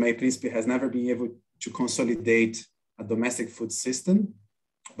 São Tomé and Príncipe has never been able to consolidate a domestic food system.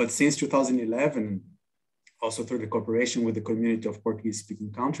 But since 2011, also through the cooperation with the community of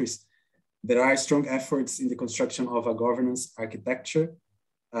Portuguese-speaking countries, there are strong efforts in the construction of a governance architecture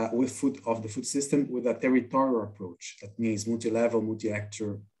of the food system with a territorial approach. That means multi-level,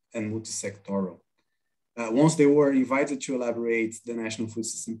 multi-actor, and multi-sectoral. Once they were invited to elaborate the national food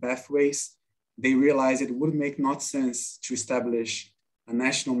system pathways, they realized it would make not sense to establish a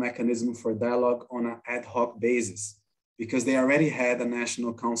national mechanism for dialogue on an ad hoc basis, because they already had a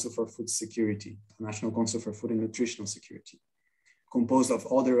National Council for Food Security, a National Council for Food and Nutritional Security, composed of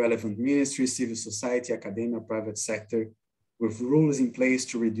all the relevant ministries, civil society, academia, private sector, with rules in place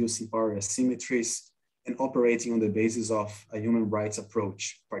to reduce power asymmetries and operating on the basis of a human rights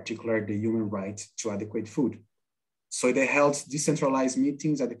approach, particularly the human right to adequate food. So they held decentralized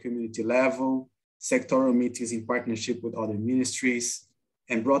meetings at the community level, sectoral meetings in partnership with other ministries,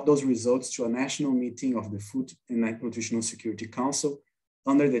 and brought those results to a national meeting of the Food and Nutritional Security Council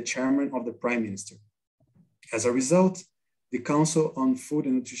under the chairman of the Prime Minister. As a result, the Council on Food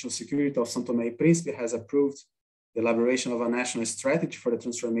and Nutritional Security of São Tomé and Príncipe has approved the elaboration of a national strategy for the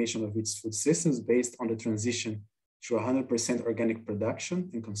transformation of its food systems based on the transition to 100% organic production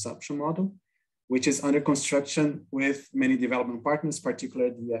and consumption model, which is under construction with many development partners,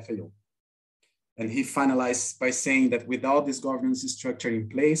 particularly the FAO. And he finalized by saying that without this governance structure in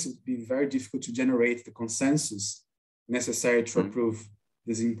place, it would be very difficult to generate the consensus necessary to approve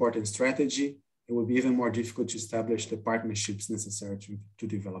this important strategy. It would be even more difficult to establish the partnerships necessary to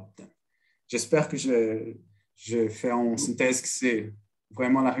develop them. J'espère que je fais une synthèse que c'est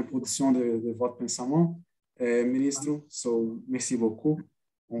vraiment la reproduction de votre pensement, ministre. So, merci beaucoup.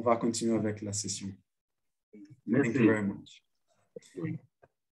 On va continuer avec la session. Merci. Thank you very much.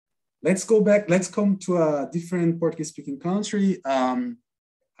 Let's go back. Let's come to a different Portuguese-speaking country. I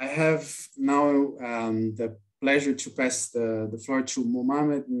have now the pleasure to pass the floor to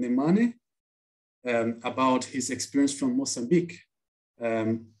Momade Nemane about his experience from Mozambique.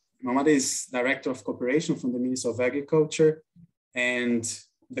 Momade is Director of Cooperation from the Ministry of Agriculture. And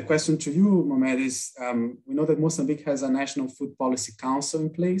the question to you, Momade, is we know that Mozambique has a National Food Policy Council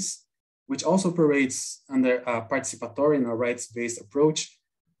in place, which also operates under a participatory and a rights-based approach.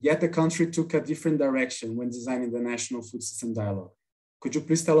 Yet the country took a different direction when designing the National Food System Dialogue. Could you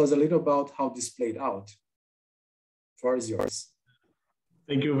please tell us a little about how this played out? The floor is yours.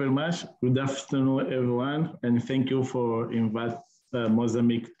 Thank you very much. Good afternoon, everyone. And thank you for inviting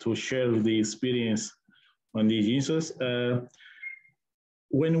Mozambique to share the experience on these issues.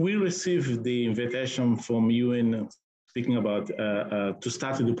 When we received the invitation from UN speaking about to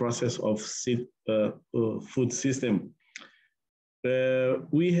start the process of food system,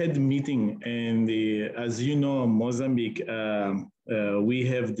 we had a meeting, and as you know, Mozambique, we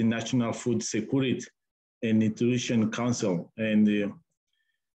have the National Food Security and Nutrition Council, and the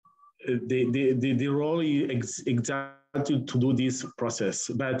role is exactly to do this process,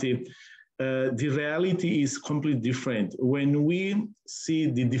 but the reality is completely different. When we see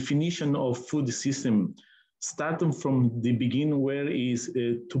the definition of food system, starting from the beginning, where is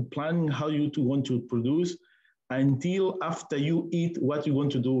to plan how you want to produce, until after you eat what you want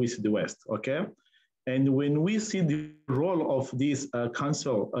to do with the West, okay? And when we see the role of this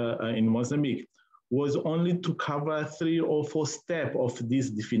council in Mozambique was only to cover 3 or 4 steps of these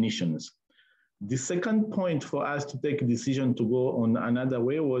definitions. The second point for us to take a decision to go on another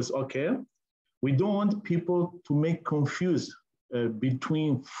way was, okay, we don't want people to make confused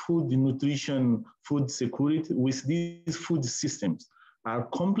between food nutrition, food security with these food systems are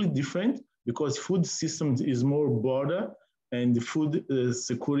completely different, because food systems is more broader and the food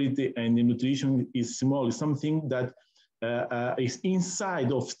security and the nutrition is small. It's something that is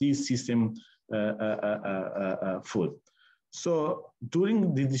inside of this system food. So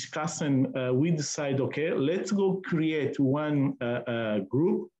during the discussion, we decide, okay, let's go create one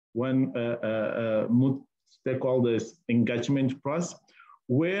group, one stakeholders engagement process,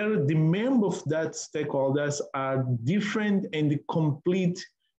 where the members of that stakeholders are different and complete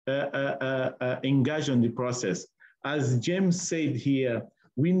engaged in the process. As James said here,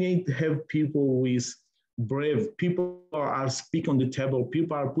 we need to have people with brave, people are speaking on the table,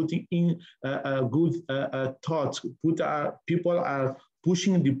 people are putting in good thoughts, people are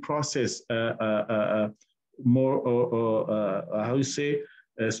pushing the process more, how you say,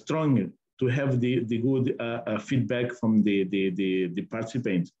 stronger, to have the good feedback from the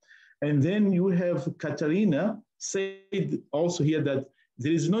participants. And then you have Katarina said also here that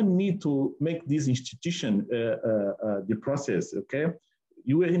there is no need to make this institution the process, okay?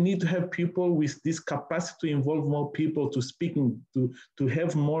 You need to have people with this capacity to involve more people, to speak, to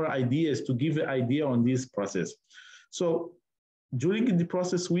have more ideas, to give an idea on this process. So during the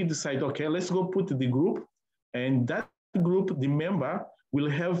process, we decide, okay, let's go put the group, and that group, the member, will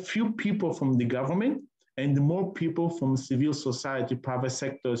have few people from the government and more people from civil society, private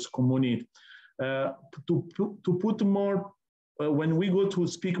sectors, community, to put more, when we go to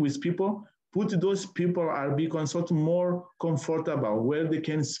speak with people, put those people are be consulted more comfortable, where they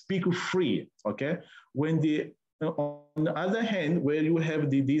can speak free, okay? When on the other hand, where you have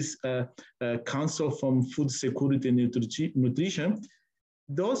this council from food security and nutrition,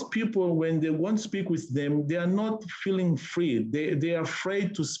 those people, when they want to speak with them, they are not feeling free. They are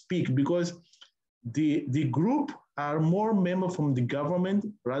afraid to speak, because the group are more members from the government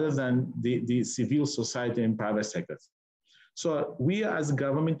rather than the civil society and private sectors. So we as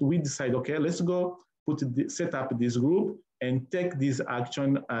government, we decide, okay, let's go set up this group and take this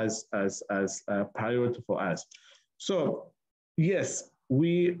action as a priority for us. So yes,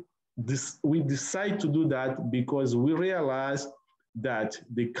 we decide to do that because we realize that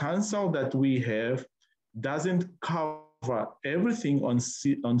the council that we have doesn't cover everything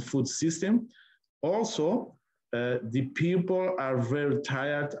on food system. Also, the people are very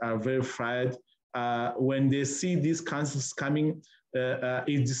tired, are very frightened. When they see these councils coming,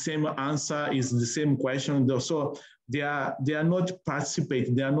 it's the same answer, it's the same question. So they are not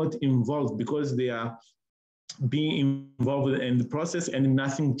participating, they are not involved, because they are being involved in the process and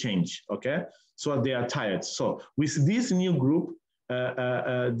nothing changed, okay? So they are tired. So with this new group,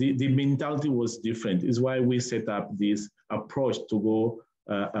 the mentality was different. Is why we set up this approach to go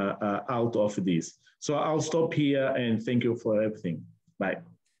out of this. So I'll stop here and thank you for everything. Bye.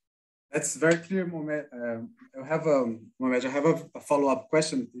 That's very clear, Momade. I have a follow-up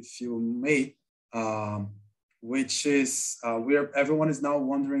question, if you may, which is everyone is now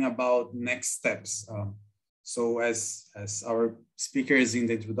wondering about next steps. So as our speakers in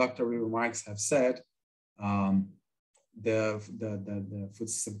the introductory remarks have said, the food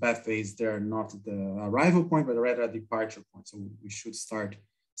system pathways, they're not the arrival point, but rather a departure point. So we should start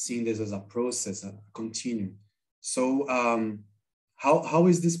seeing this as a process, a continuum. So how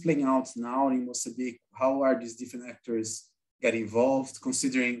is this playing out now in Mozambique? How are these different actors getting involved,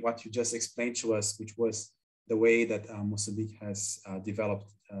 considering what you just explained to us, which was the way that Mozambique has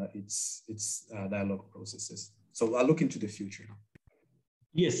developed its dialogue processes? So I'll look into the future now.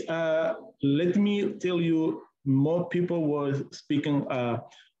 Yes, let me tell you, more people were speaking.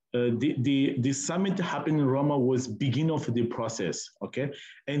 The summit happened in Roma was beginning of the process, okay?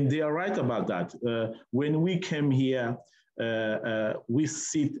 And they are right about that. When we came here, we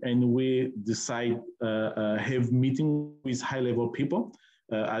sit and we decide have meeting with high-level people.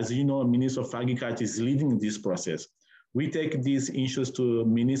 As you know, Minister of Agriculture is leading this process. We take these issues to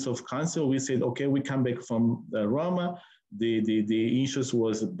Minister of Council. We said, okay, we come back from Roma. The issues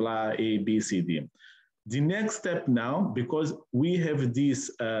was blah, A, B, C, D. The next step now, because we have this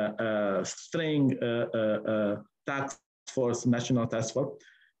strong task force, national task force,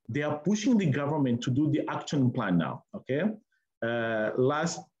 they are pushing the government to do the action plan now, okay?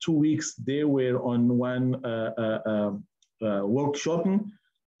 Last 2 weeks, they were on one workshop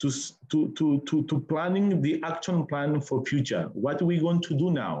to planning the action plan for future. What are we going to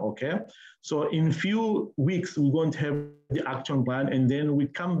do now, okay? So in few weeks, we're going to have the action plan, and then we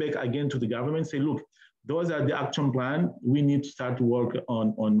come back again to the government, say, look, those are the action plan. We need to start work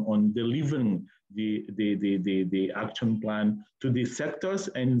on delivering the action plan to the sectors.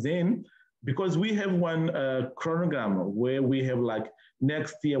 And then, because we have one chronogram where we have like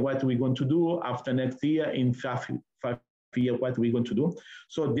next year, what we're going to do, after next year, in 5 years, what we're going to do.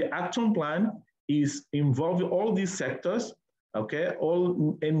 So the action plan is involving all these sectors, okay?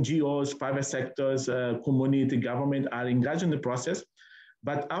 All NGOs, private sectors, community, government are engaged in the process.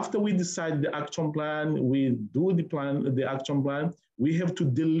 But after we decide the action plan, we do the action plan, we have to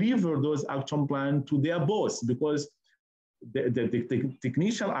deliver those action plan to their boss, because the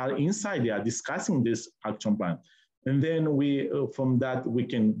technicians are inside, they are discussing this action plan. And then we, from that, we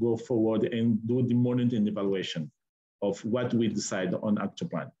can go forward and do the monitoring evaluation of what we decide on action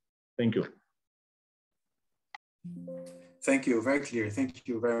plan. Thank you. Thank you, very clear. Thank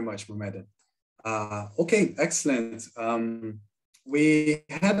you very much, Momade. Okay, excellent. We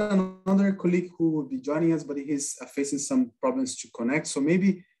had another colleague who will be joining us, but he's facing some problems to connect. So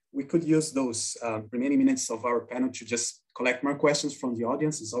maybe we could use those remaining minutes of our panel to just collect more questions from the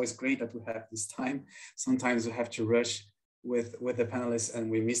audience. It's always great that we have this time. Sometimes we have to rush with the panelists and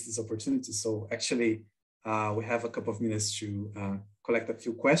we miss this opportunity. So actually, we have a couple of minutes to collect a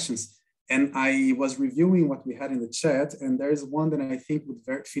few questions. And I was reviewing what we had in the chat, and there is one that I think would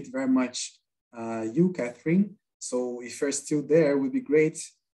fit very much you, Catherine. So if you're still there, it would be great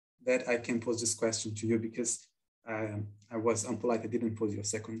that I can pose this question to you, because I was unpolite. I didn't pose your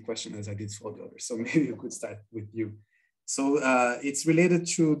second question as I did for the others. So maybe you could start with you. So it's related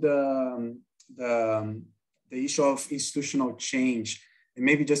to the issue of institutional change. And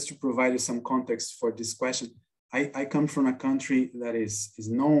maybe just to provide you some context for this question, I come from a country that is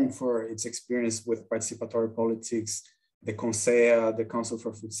known for its experience with participatory politics, the CONSEA, the Council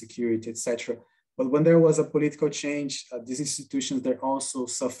for Food Security, etc. But when there was a political change, these institutions, they also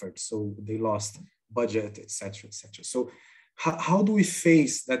suffered. So they lost budget, etc., etc. So how do we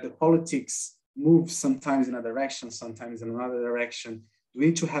face that the politics moves sometimes in a direction, sometimes in another direction? Do we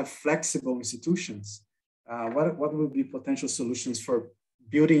need to have flexible institutions? What would be potential solutions for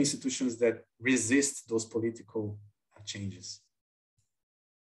building institutions that resist those political changes?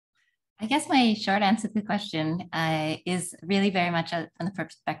 I guess my short answer to the question is really very much from the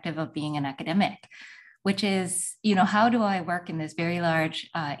perspective of being an academic, which is, how do I work in this very large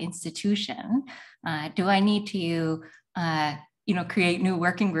institution? Do I need to, create new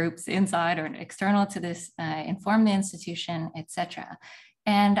working groups inside or external to this, inform the institution, etc.?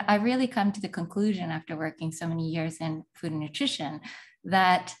 And I really come to the conclusion after working so many years in food and nutrition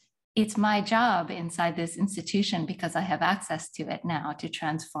that it's my job inside this institution, because I have access to it now, to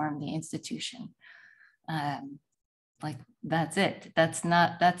transform the institution. That's it. That's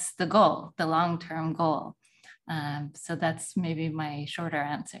the goal, the long-term goal. So that's maybe my shorter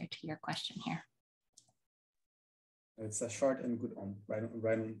answer to your question here. It's a short and good one, right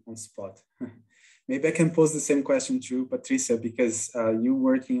on spot. Maybe I can pose the same question to Patricia, because you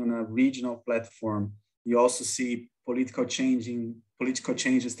working on a regional platform, you also see political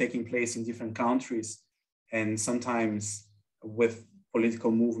changes taking place in different countries. And sometimes with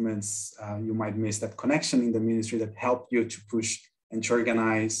political movements, you might miss that connection in the ministry that help you to push and to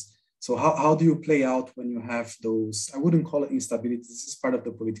organize. So how do you play out when you have those, I wouldn't call it instability, this is part of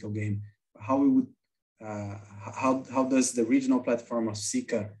the political game. How does the regional platform of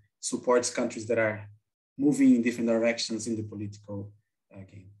SICA supports countries that are moving in different directions in the political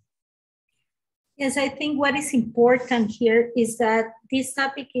game? Yes, I think what is important here is that this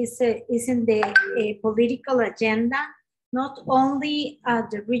topic is in the political agenda, not only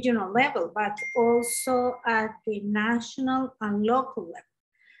at the regional level, but also at the national and local level.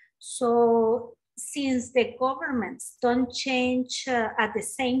 So since the governments don't change at the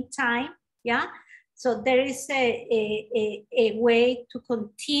same time, yeah, so there is a way to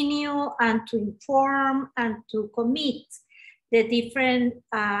continue and to inform and to commit the different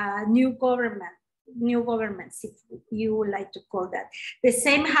new governments, if you would like to call that. The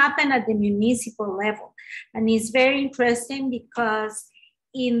same happened at the municipal level. And it's very interesting because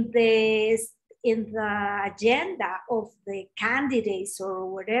in the agenda of the candidates or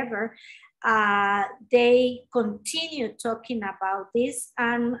whatever, they continue talking about this,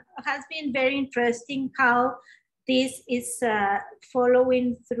 and has been very interesting how this is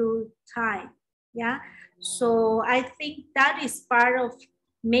following through time, yeah? So I think that is part of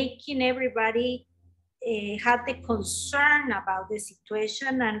making everybody have the concern about the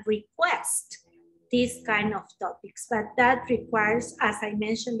situation and request these kind of topics. But that requires, as I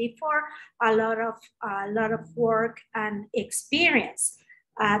mentioned before, a lot of work and experience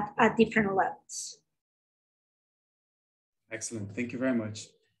at different levels. Excellent, thank you very much.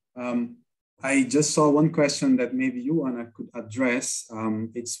 I just saw one question that maybe you, Anna, could address.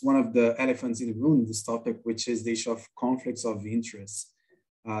 It's one of the elephants in the room, this topic, which is the issue of conflicts of interest.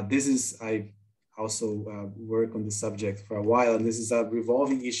 I also work on the subject for a while, and this is a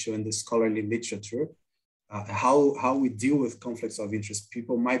revolving issue in the scholarly literature. How we deal with conflicts of interest.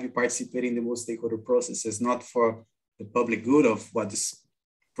 People might be participating in the multi-stakeholder processes, not for the public good of what this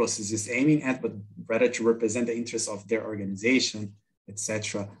process is aiming at, but rather to represent the interests of their organization,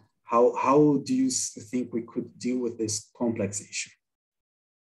 etc. How do you think we could deal with this complex issue?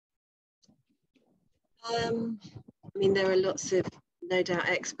 I mean, there are lots of, no doubt,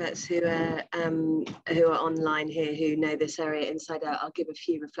 experts who are online here who know this area inside out. I'll give a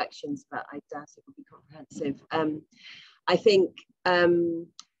few reflections, but I doubt it will be comprehensive. I think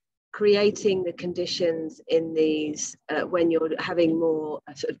creating the conditions in these, when you're having more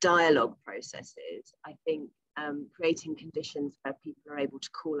sort of dialogue processes, I think creating conditions where people are able to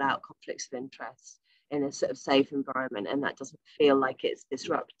call out conflicts of interest in a sort of safe environment, and that doesn't feel like it's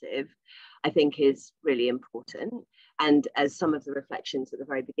disruptive, I think is really important. And as some of the reflections at the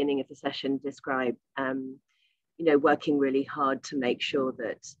very beginning of the session described, you know, working really hard to make sure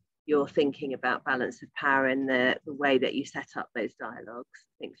that you're thinking about balance of power in the way that you set up those dialogues,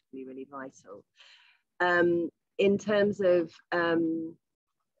 I think is really, really vital. In terms of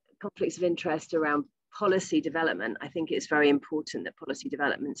conflicts of interest around policy development, I think it's very important that policy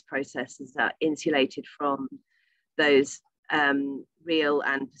development processes are insulated from those real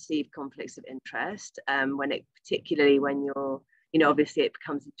and perceived conflicts of interest, particularly when you're, you know, obviously it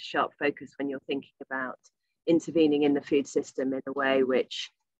becomes into sharp focus when you're thinking about intervening in the food system in a way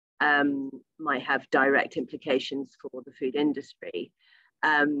which might have direct implications for the food industry.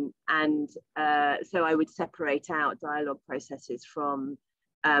 So I would separate out dialogue processes from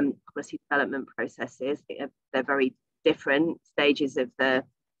policy development processes. They're very different stages of the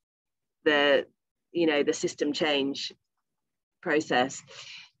you know, the system change process.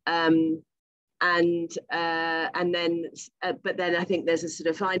 But then I think there's a sort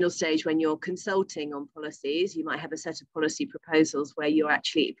of final stage when you're consulting on policies. You might have a set of policy proposals where you're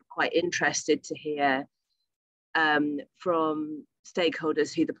actually quite interested to hear from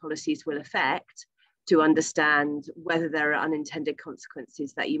stakeholders who the policies will affect, to understand whether there are unintended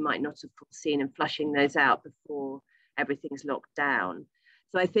consequences that you might not have foreseen, and flushing those out before everything's locked down.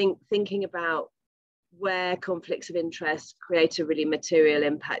 So I think thinking about where conflicts of interest create a really material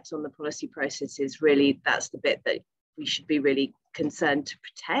impact on the policy process is really, that's the bit that we should be really concerned to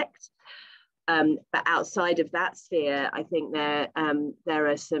protect. But outside of that sphere, I think there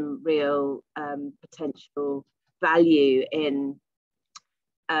are some real potential value in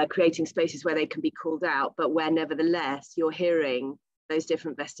creating spaces where they can be called out, but where nevertheless you're hearing those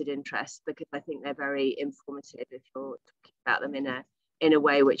different vested interests, because I think they're very informative if you're talking about them in a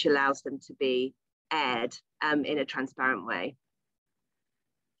way which allows them to be aired in a transparent way.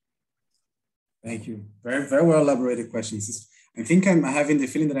 Thank you. Very, very well elaborated questions. I think I'm having the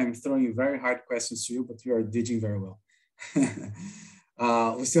feeling that I'm throwing very hard questions to you, but you are digging very well.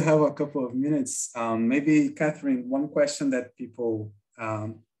 We still have a couple of minutes. Maybe, Catherine, one question that people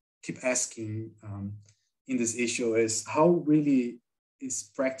keep asking in this issue is how really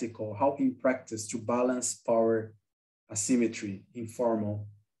is practical, how in practice to balance power asymmetry in formal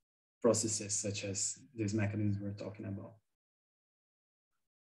processes such as these mechanisms we're talking about?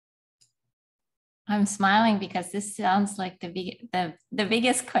 I'm smiling because this sounds like the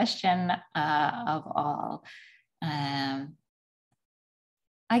biggest question of all. I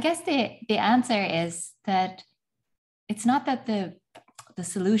guess the answer is that it's not that the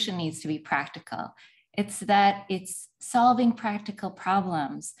solution needs to be practical. It's that it's solving practical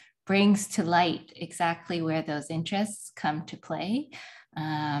problems brings to light exactly where those interests come to play.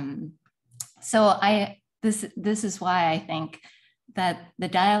 So this is why I think that the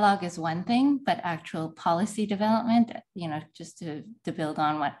dialogue is one thing, but actual policy development, you know, just to build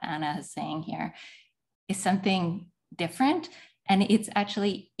on what Anna is saying here, is something different. And it's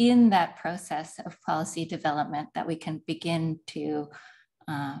actually in that process of policy development that we can begin to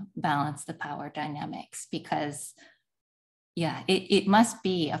balance the power dynamics, because yeah, it must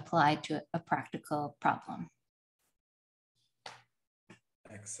be applied to a practical problem.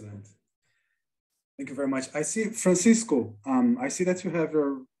 Excellent. Thank you very much. I see Francisco, I see that you have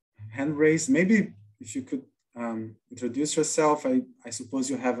your hand raised. Maybe if you could introduce yourself. I suppose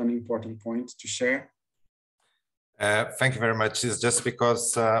you have an important point to share. Thank you very much. It's just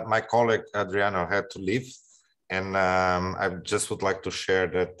because my colleague Adriano had to leave, and I just would like to share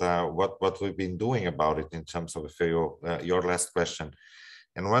that what we've been doing about it in terms of your last question.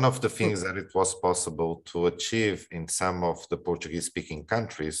 And one of the things that it was possible to achieve in some of the Portuguese-speaking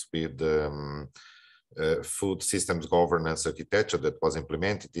countries with the food systems governance architecture that was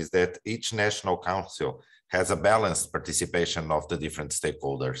implemented is that each national council has a balanced participation of the different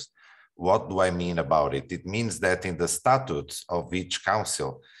stakeholders. What do I mean about it? It means that in the statutes of each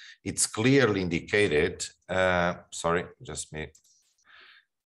council, it's clearly indicated,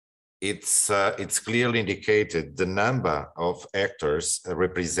 it's clearly indicated the number of actors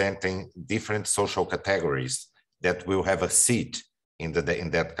representing different social categories that will have a seat in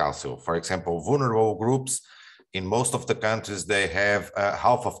that council. For example, vulnerable groups, in most of the countries, they have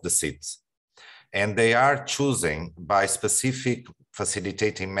half of the seats. And they are choosing by specific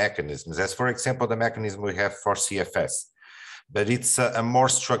facilitating mechanisms, as for example, the mechanism we have for CFS. But it's a more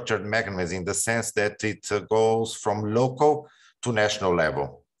structured mechanism in the sense that it goes from local to national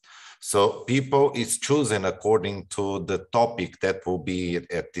level. So people is chosen according to the topic that will be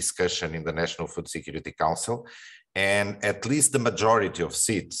at discussion in the National Food Security Council. And at least the majority of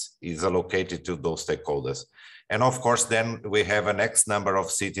seats is allocated to those stakeholders. And of course, then we have a next number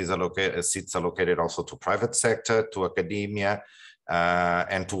of seats allocated also to private sector, to academia,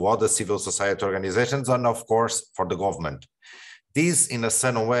 and to other civil society organizations, and of course, for the government. This, in a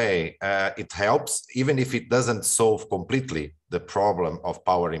certain way, it helps, even if it doesn't solve completely the problem of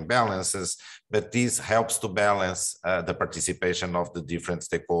power imbalances, but this helps to balance the participation of the different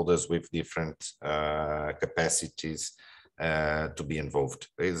stakeholders with different capacities to be involved.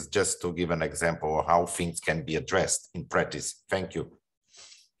 It's just to give an example of how things can be addressed in practice. Thank you.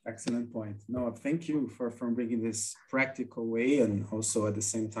 Excellent point. No, thank you for bringing this practical way, and also at the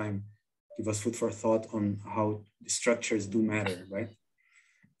same time, give us food for thought on how the structures do matter, right?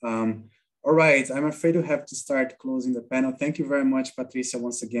 All right, I'm afraid we have to start closing the panel. Thank you very much, Patricia,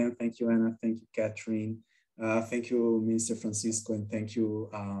 once again. Thank you, Anna. Thank you, Catherine. Thank you, Minister Francisco, and thank you,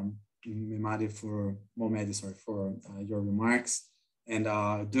 Momade, for your remarks. And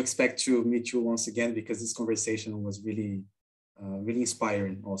I do expect to meet you once again, because this conversation was really, really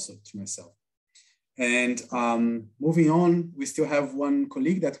inspiring also to myself. And moving on, we still have one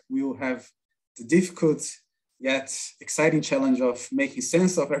colleague that will have the difficult yet exciting challenge of making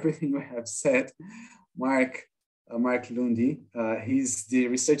sense of everything we have said. Mark Lundi, he's the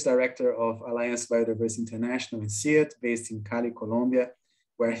research director of Alliance Biodiversity International in SIAT, based in Cali, Colombia,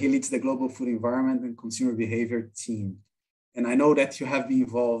 where he leads the Global Food Environment and Consumer Behavior team. And I know that you have been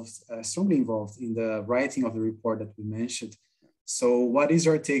involved, strongly involved in the writing of the report that we mentioned. So what is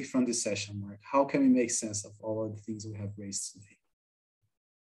your take from this session, Mark? How can we make sense of all of the things we have raised today?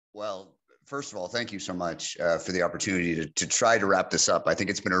 Well, first of all, thank you so much for the opportunity to try to wrap this up. I think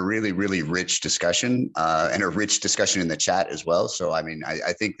it's been a really, really rich discussion and a rich discussion in the chat as well. So, I mean,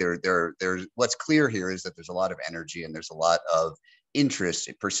 I think there's what's clear here is that there's a lot of energy and there's a lot of interest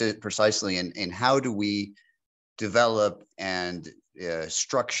precisely in how do we develop and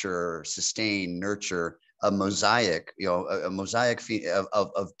structure, sustain, nurture a mosaic, a mosaic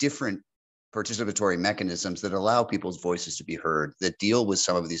of different participatory mechanisms that allow people's voices to be heard, that deal with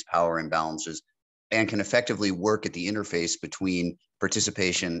some of these power imbalances, and can effectively work at the interface between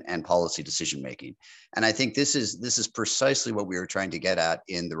participation and policy decision making. And I think this is precisely what we were trying to get at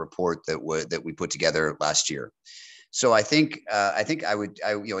in the report that we put together last year. So I think I would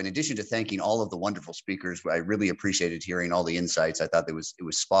in addition to thanking all of the wonderful speakers, I really appreciated hearing all the insights. I thought it was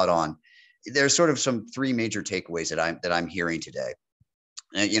spot on. There's sort of some three major takeaways that I'm hearing today.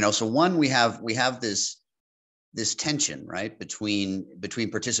 So one, we have this tension, right, between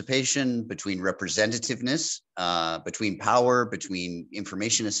participation, between representativeness, between power, between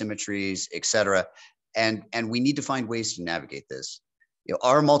information asymmetries, et cetera. And we need to find ways to navigate this.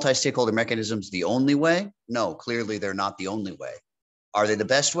 Are multi-stakeholder mechanisms the only way? No, clearly they're not the only way. Are they the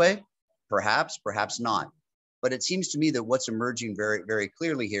best way? Perhaps, perhaps not. But it seems to me that what's emerging very, very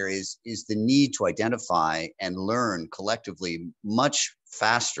clearly here is the need to identify and learn collectively much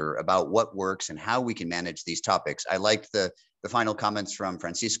faster about what works and how we can manage these topics. I liked the final comments from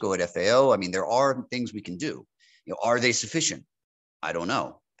Francisco at FAO. I mean, there are things we can do. Are they sufficient? I don't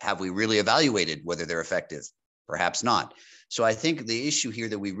know. Have we really evaluated whether they're effective? Perhaps not. So I think the issue here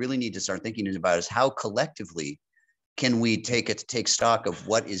that we really need to start thinking about is how collectively can we take stock of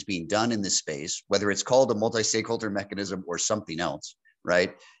what is being done in this space, whether it's called a multi-stakeholder mechanism or something else,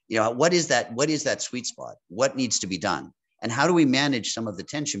 right? What is that sweet spot? What needs to be done? And how do we manage some of the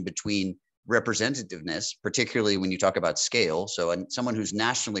tension between representativeness, particularly when you talk about scale. So someone who's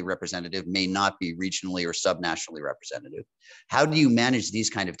nationally representative may not be regionally or subnationally representative. How do you manage these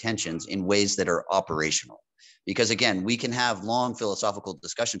kind of tensions in ways that are operational? Because again, we can have long philosophical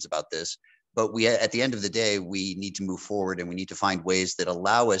discussions about this, but at the end of the day, we need to move forward and we need to find ways that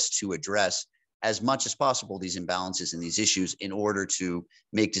allow us to address as much as possible these imbalances and these issues in order to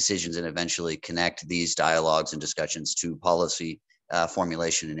make decisions and eventually connect these dialogues and discussions to policy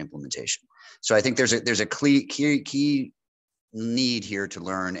formulation and implementation. So I think there's a key need here to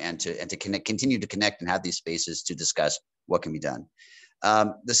learn and to continue to connect and have these spaces to discuss what can be done.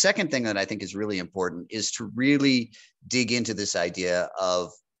 The second thing that I think is really important is to really dig into this idea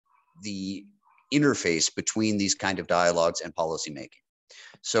of the interface between these kind of dialogues and policymaking.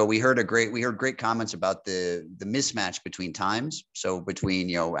 So we heard great comments about the mismatch between times. So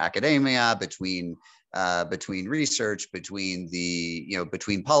between academia, between research, between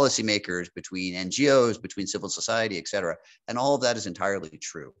between policymakers, between NGOs, between civil society, et cetera. And all of that is entirely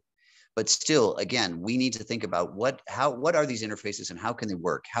true. But still, again, we need to think about what are these interfaces and how can they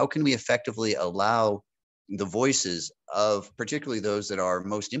work? How can we effectively allow the voices of particularly those that are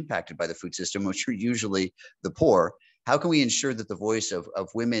most impacted by the food system, which are usually the poor? How can we ensure that the voice of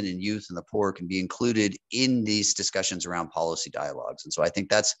women and youth and the poor can be included in these discussions around policy dialogues? And so I think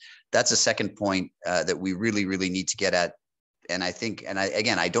that's a second point that we really, really need to get at. And I think,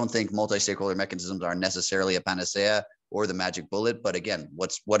 I don't think multi-stakeholder mechanisms are necessarily a panacea or the magic bullet, but again,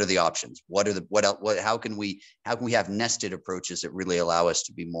 what are the options? How can we have nested approaches that really allow us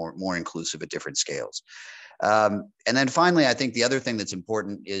to be more inclusive at different scales? And then finally, I think the other thing that's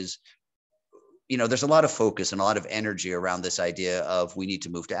important is, there's a lot of focus and a lot of energy around this idea of we need to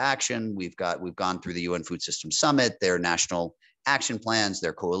move to action. We've gone through the UN Food System Summit, their national action plans,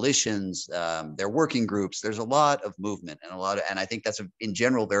 their coalitions, their working groups. There's a lot of movement and I think that's in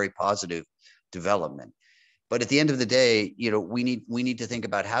general very positive development. But at the end of the day, we need to think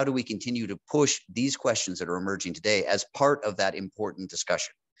about how do we continue to push these questions that are emerging today as part of that important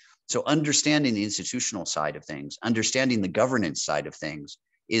discussion. So understanding the institutional side of things, understanding the governance side of things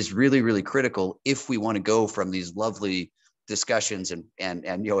is really, really critical if we want to go from these lovely discussions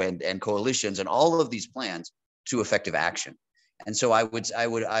and coalitions and all of these plans to effective action. And so I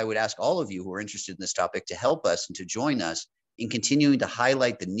would ask all of you who are interested in this topic to help us and to join us in continuing to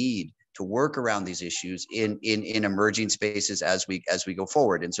highlight the need to work around these issues in emerging spaces as we go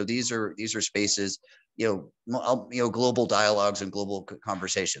forward. And so these are spaces, global dialogues and global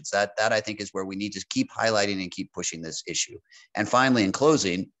conversations. That I think is where we need to keep highlighting and keep pushing this issue. And finally, in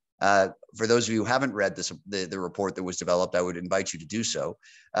closing, for those of you who haven't read the report that was developed, I would invite you to do so.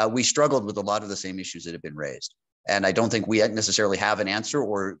 We struggled with a lot of the same issues that have been raised. And I don't think we necessarily have an answer,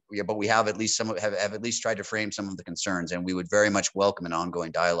 but we have at least have at least tried to frame some of the concerns, and we would very much welcome an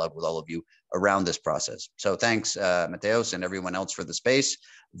ongoing dialogue with all of you around this process. So thanks, Matheus and everyone else for the space.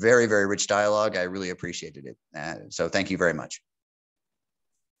 Very, very rich dialogue. I really appreciated it. So thank you very much.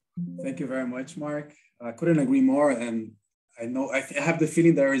 Thank you very much, Mark. I couldn't agree more. And I have the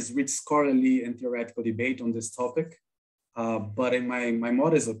feeling there is rich scholarly and theoretical debate on this topic. But in my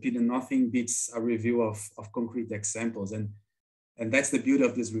modest opinion, nothing beats a review of concrete examples. And that's the beauty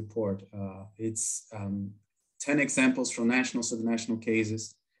of this report. It's 10 examples from national, subnational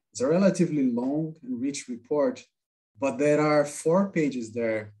cases. It's a relatively long and rich report, but there are 4 pages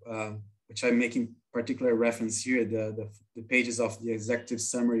there, which I'm making particular reference here, the pages of the executive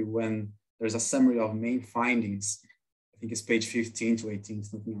summary when there's a summary of main findings. I think it's page 15 to 18,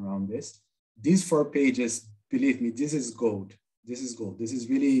 something around this. These 4 pages, believe me, this is gold. This is gold. This is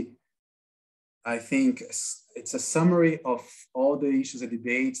really, I think, it's a summary of all the issues and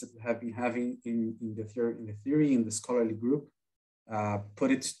debates that we have been having in the theory, in the scholarly group,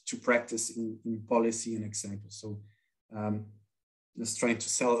 put it to practice in policy and examples. So just trying to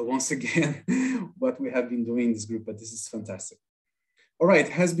sell once again what we have been doing in this group, but this is fantastic. All right,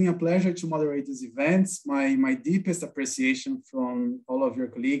 it has been a pleasure to moderate this event. My deepest appreciation from all of your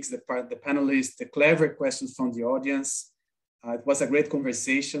colleagues, the panelists, the clever questions from the audience. It was a great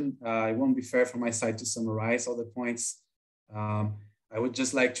conversation. It won't be fair from my side to summarize all the points. I would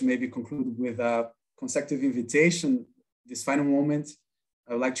just like to maybe conclude with a consecutive invitation. This final moment,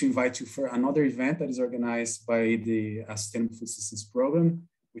 I would like to invite you for another event that is organized by the Sustainable Food Systems Program,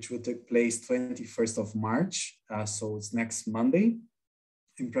 which will take place 21st of March. So it's next Monday,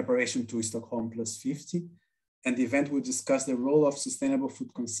 in preparation to Stockholm Plus 50. And the event will discuss the role of sustainable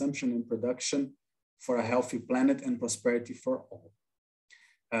food consumption and production for a healthy planet and prosperity for all.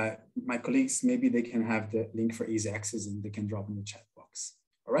 My colleagues, maybe they can have the link for easy access and they can drop in the chat box.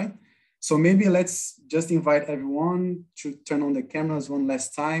 All right. So maybe let's just invite everyone to turn on the cameras one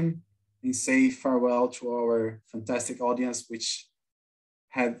last time. and say farewell to our fantastic audience, which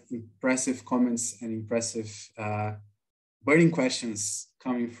had impressive comments and impressive burning questions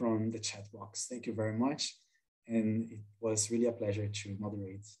coming from the chat box. Thank you very much. And it was really a pleasure to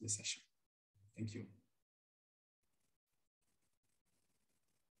moderate this session. Thank you.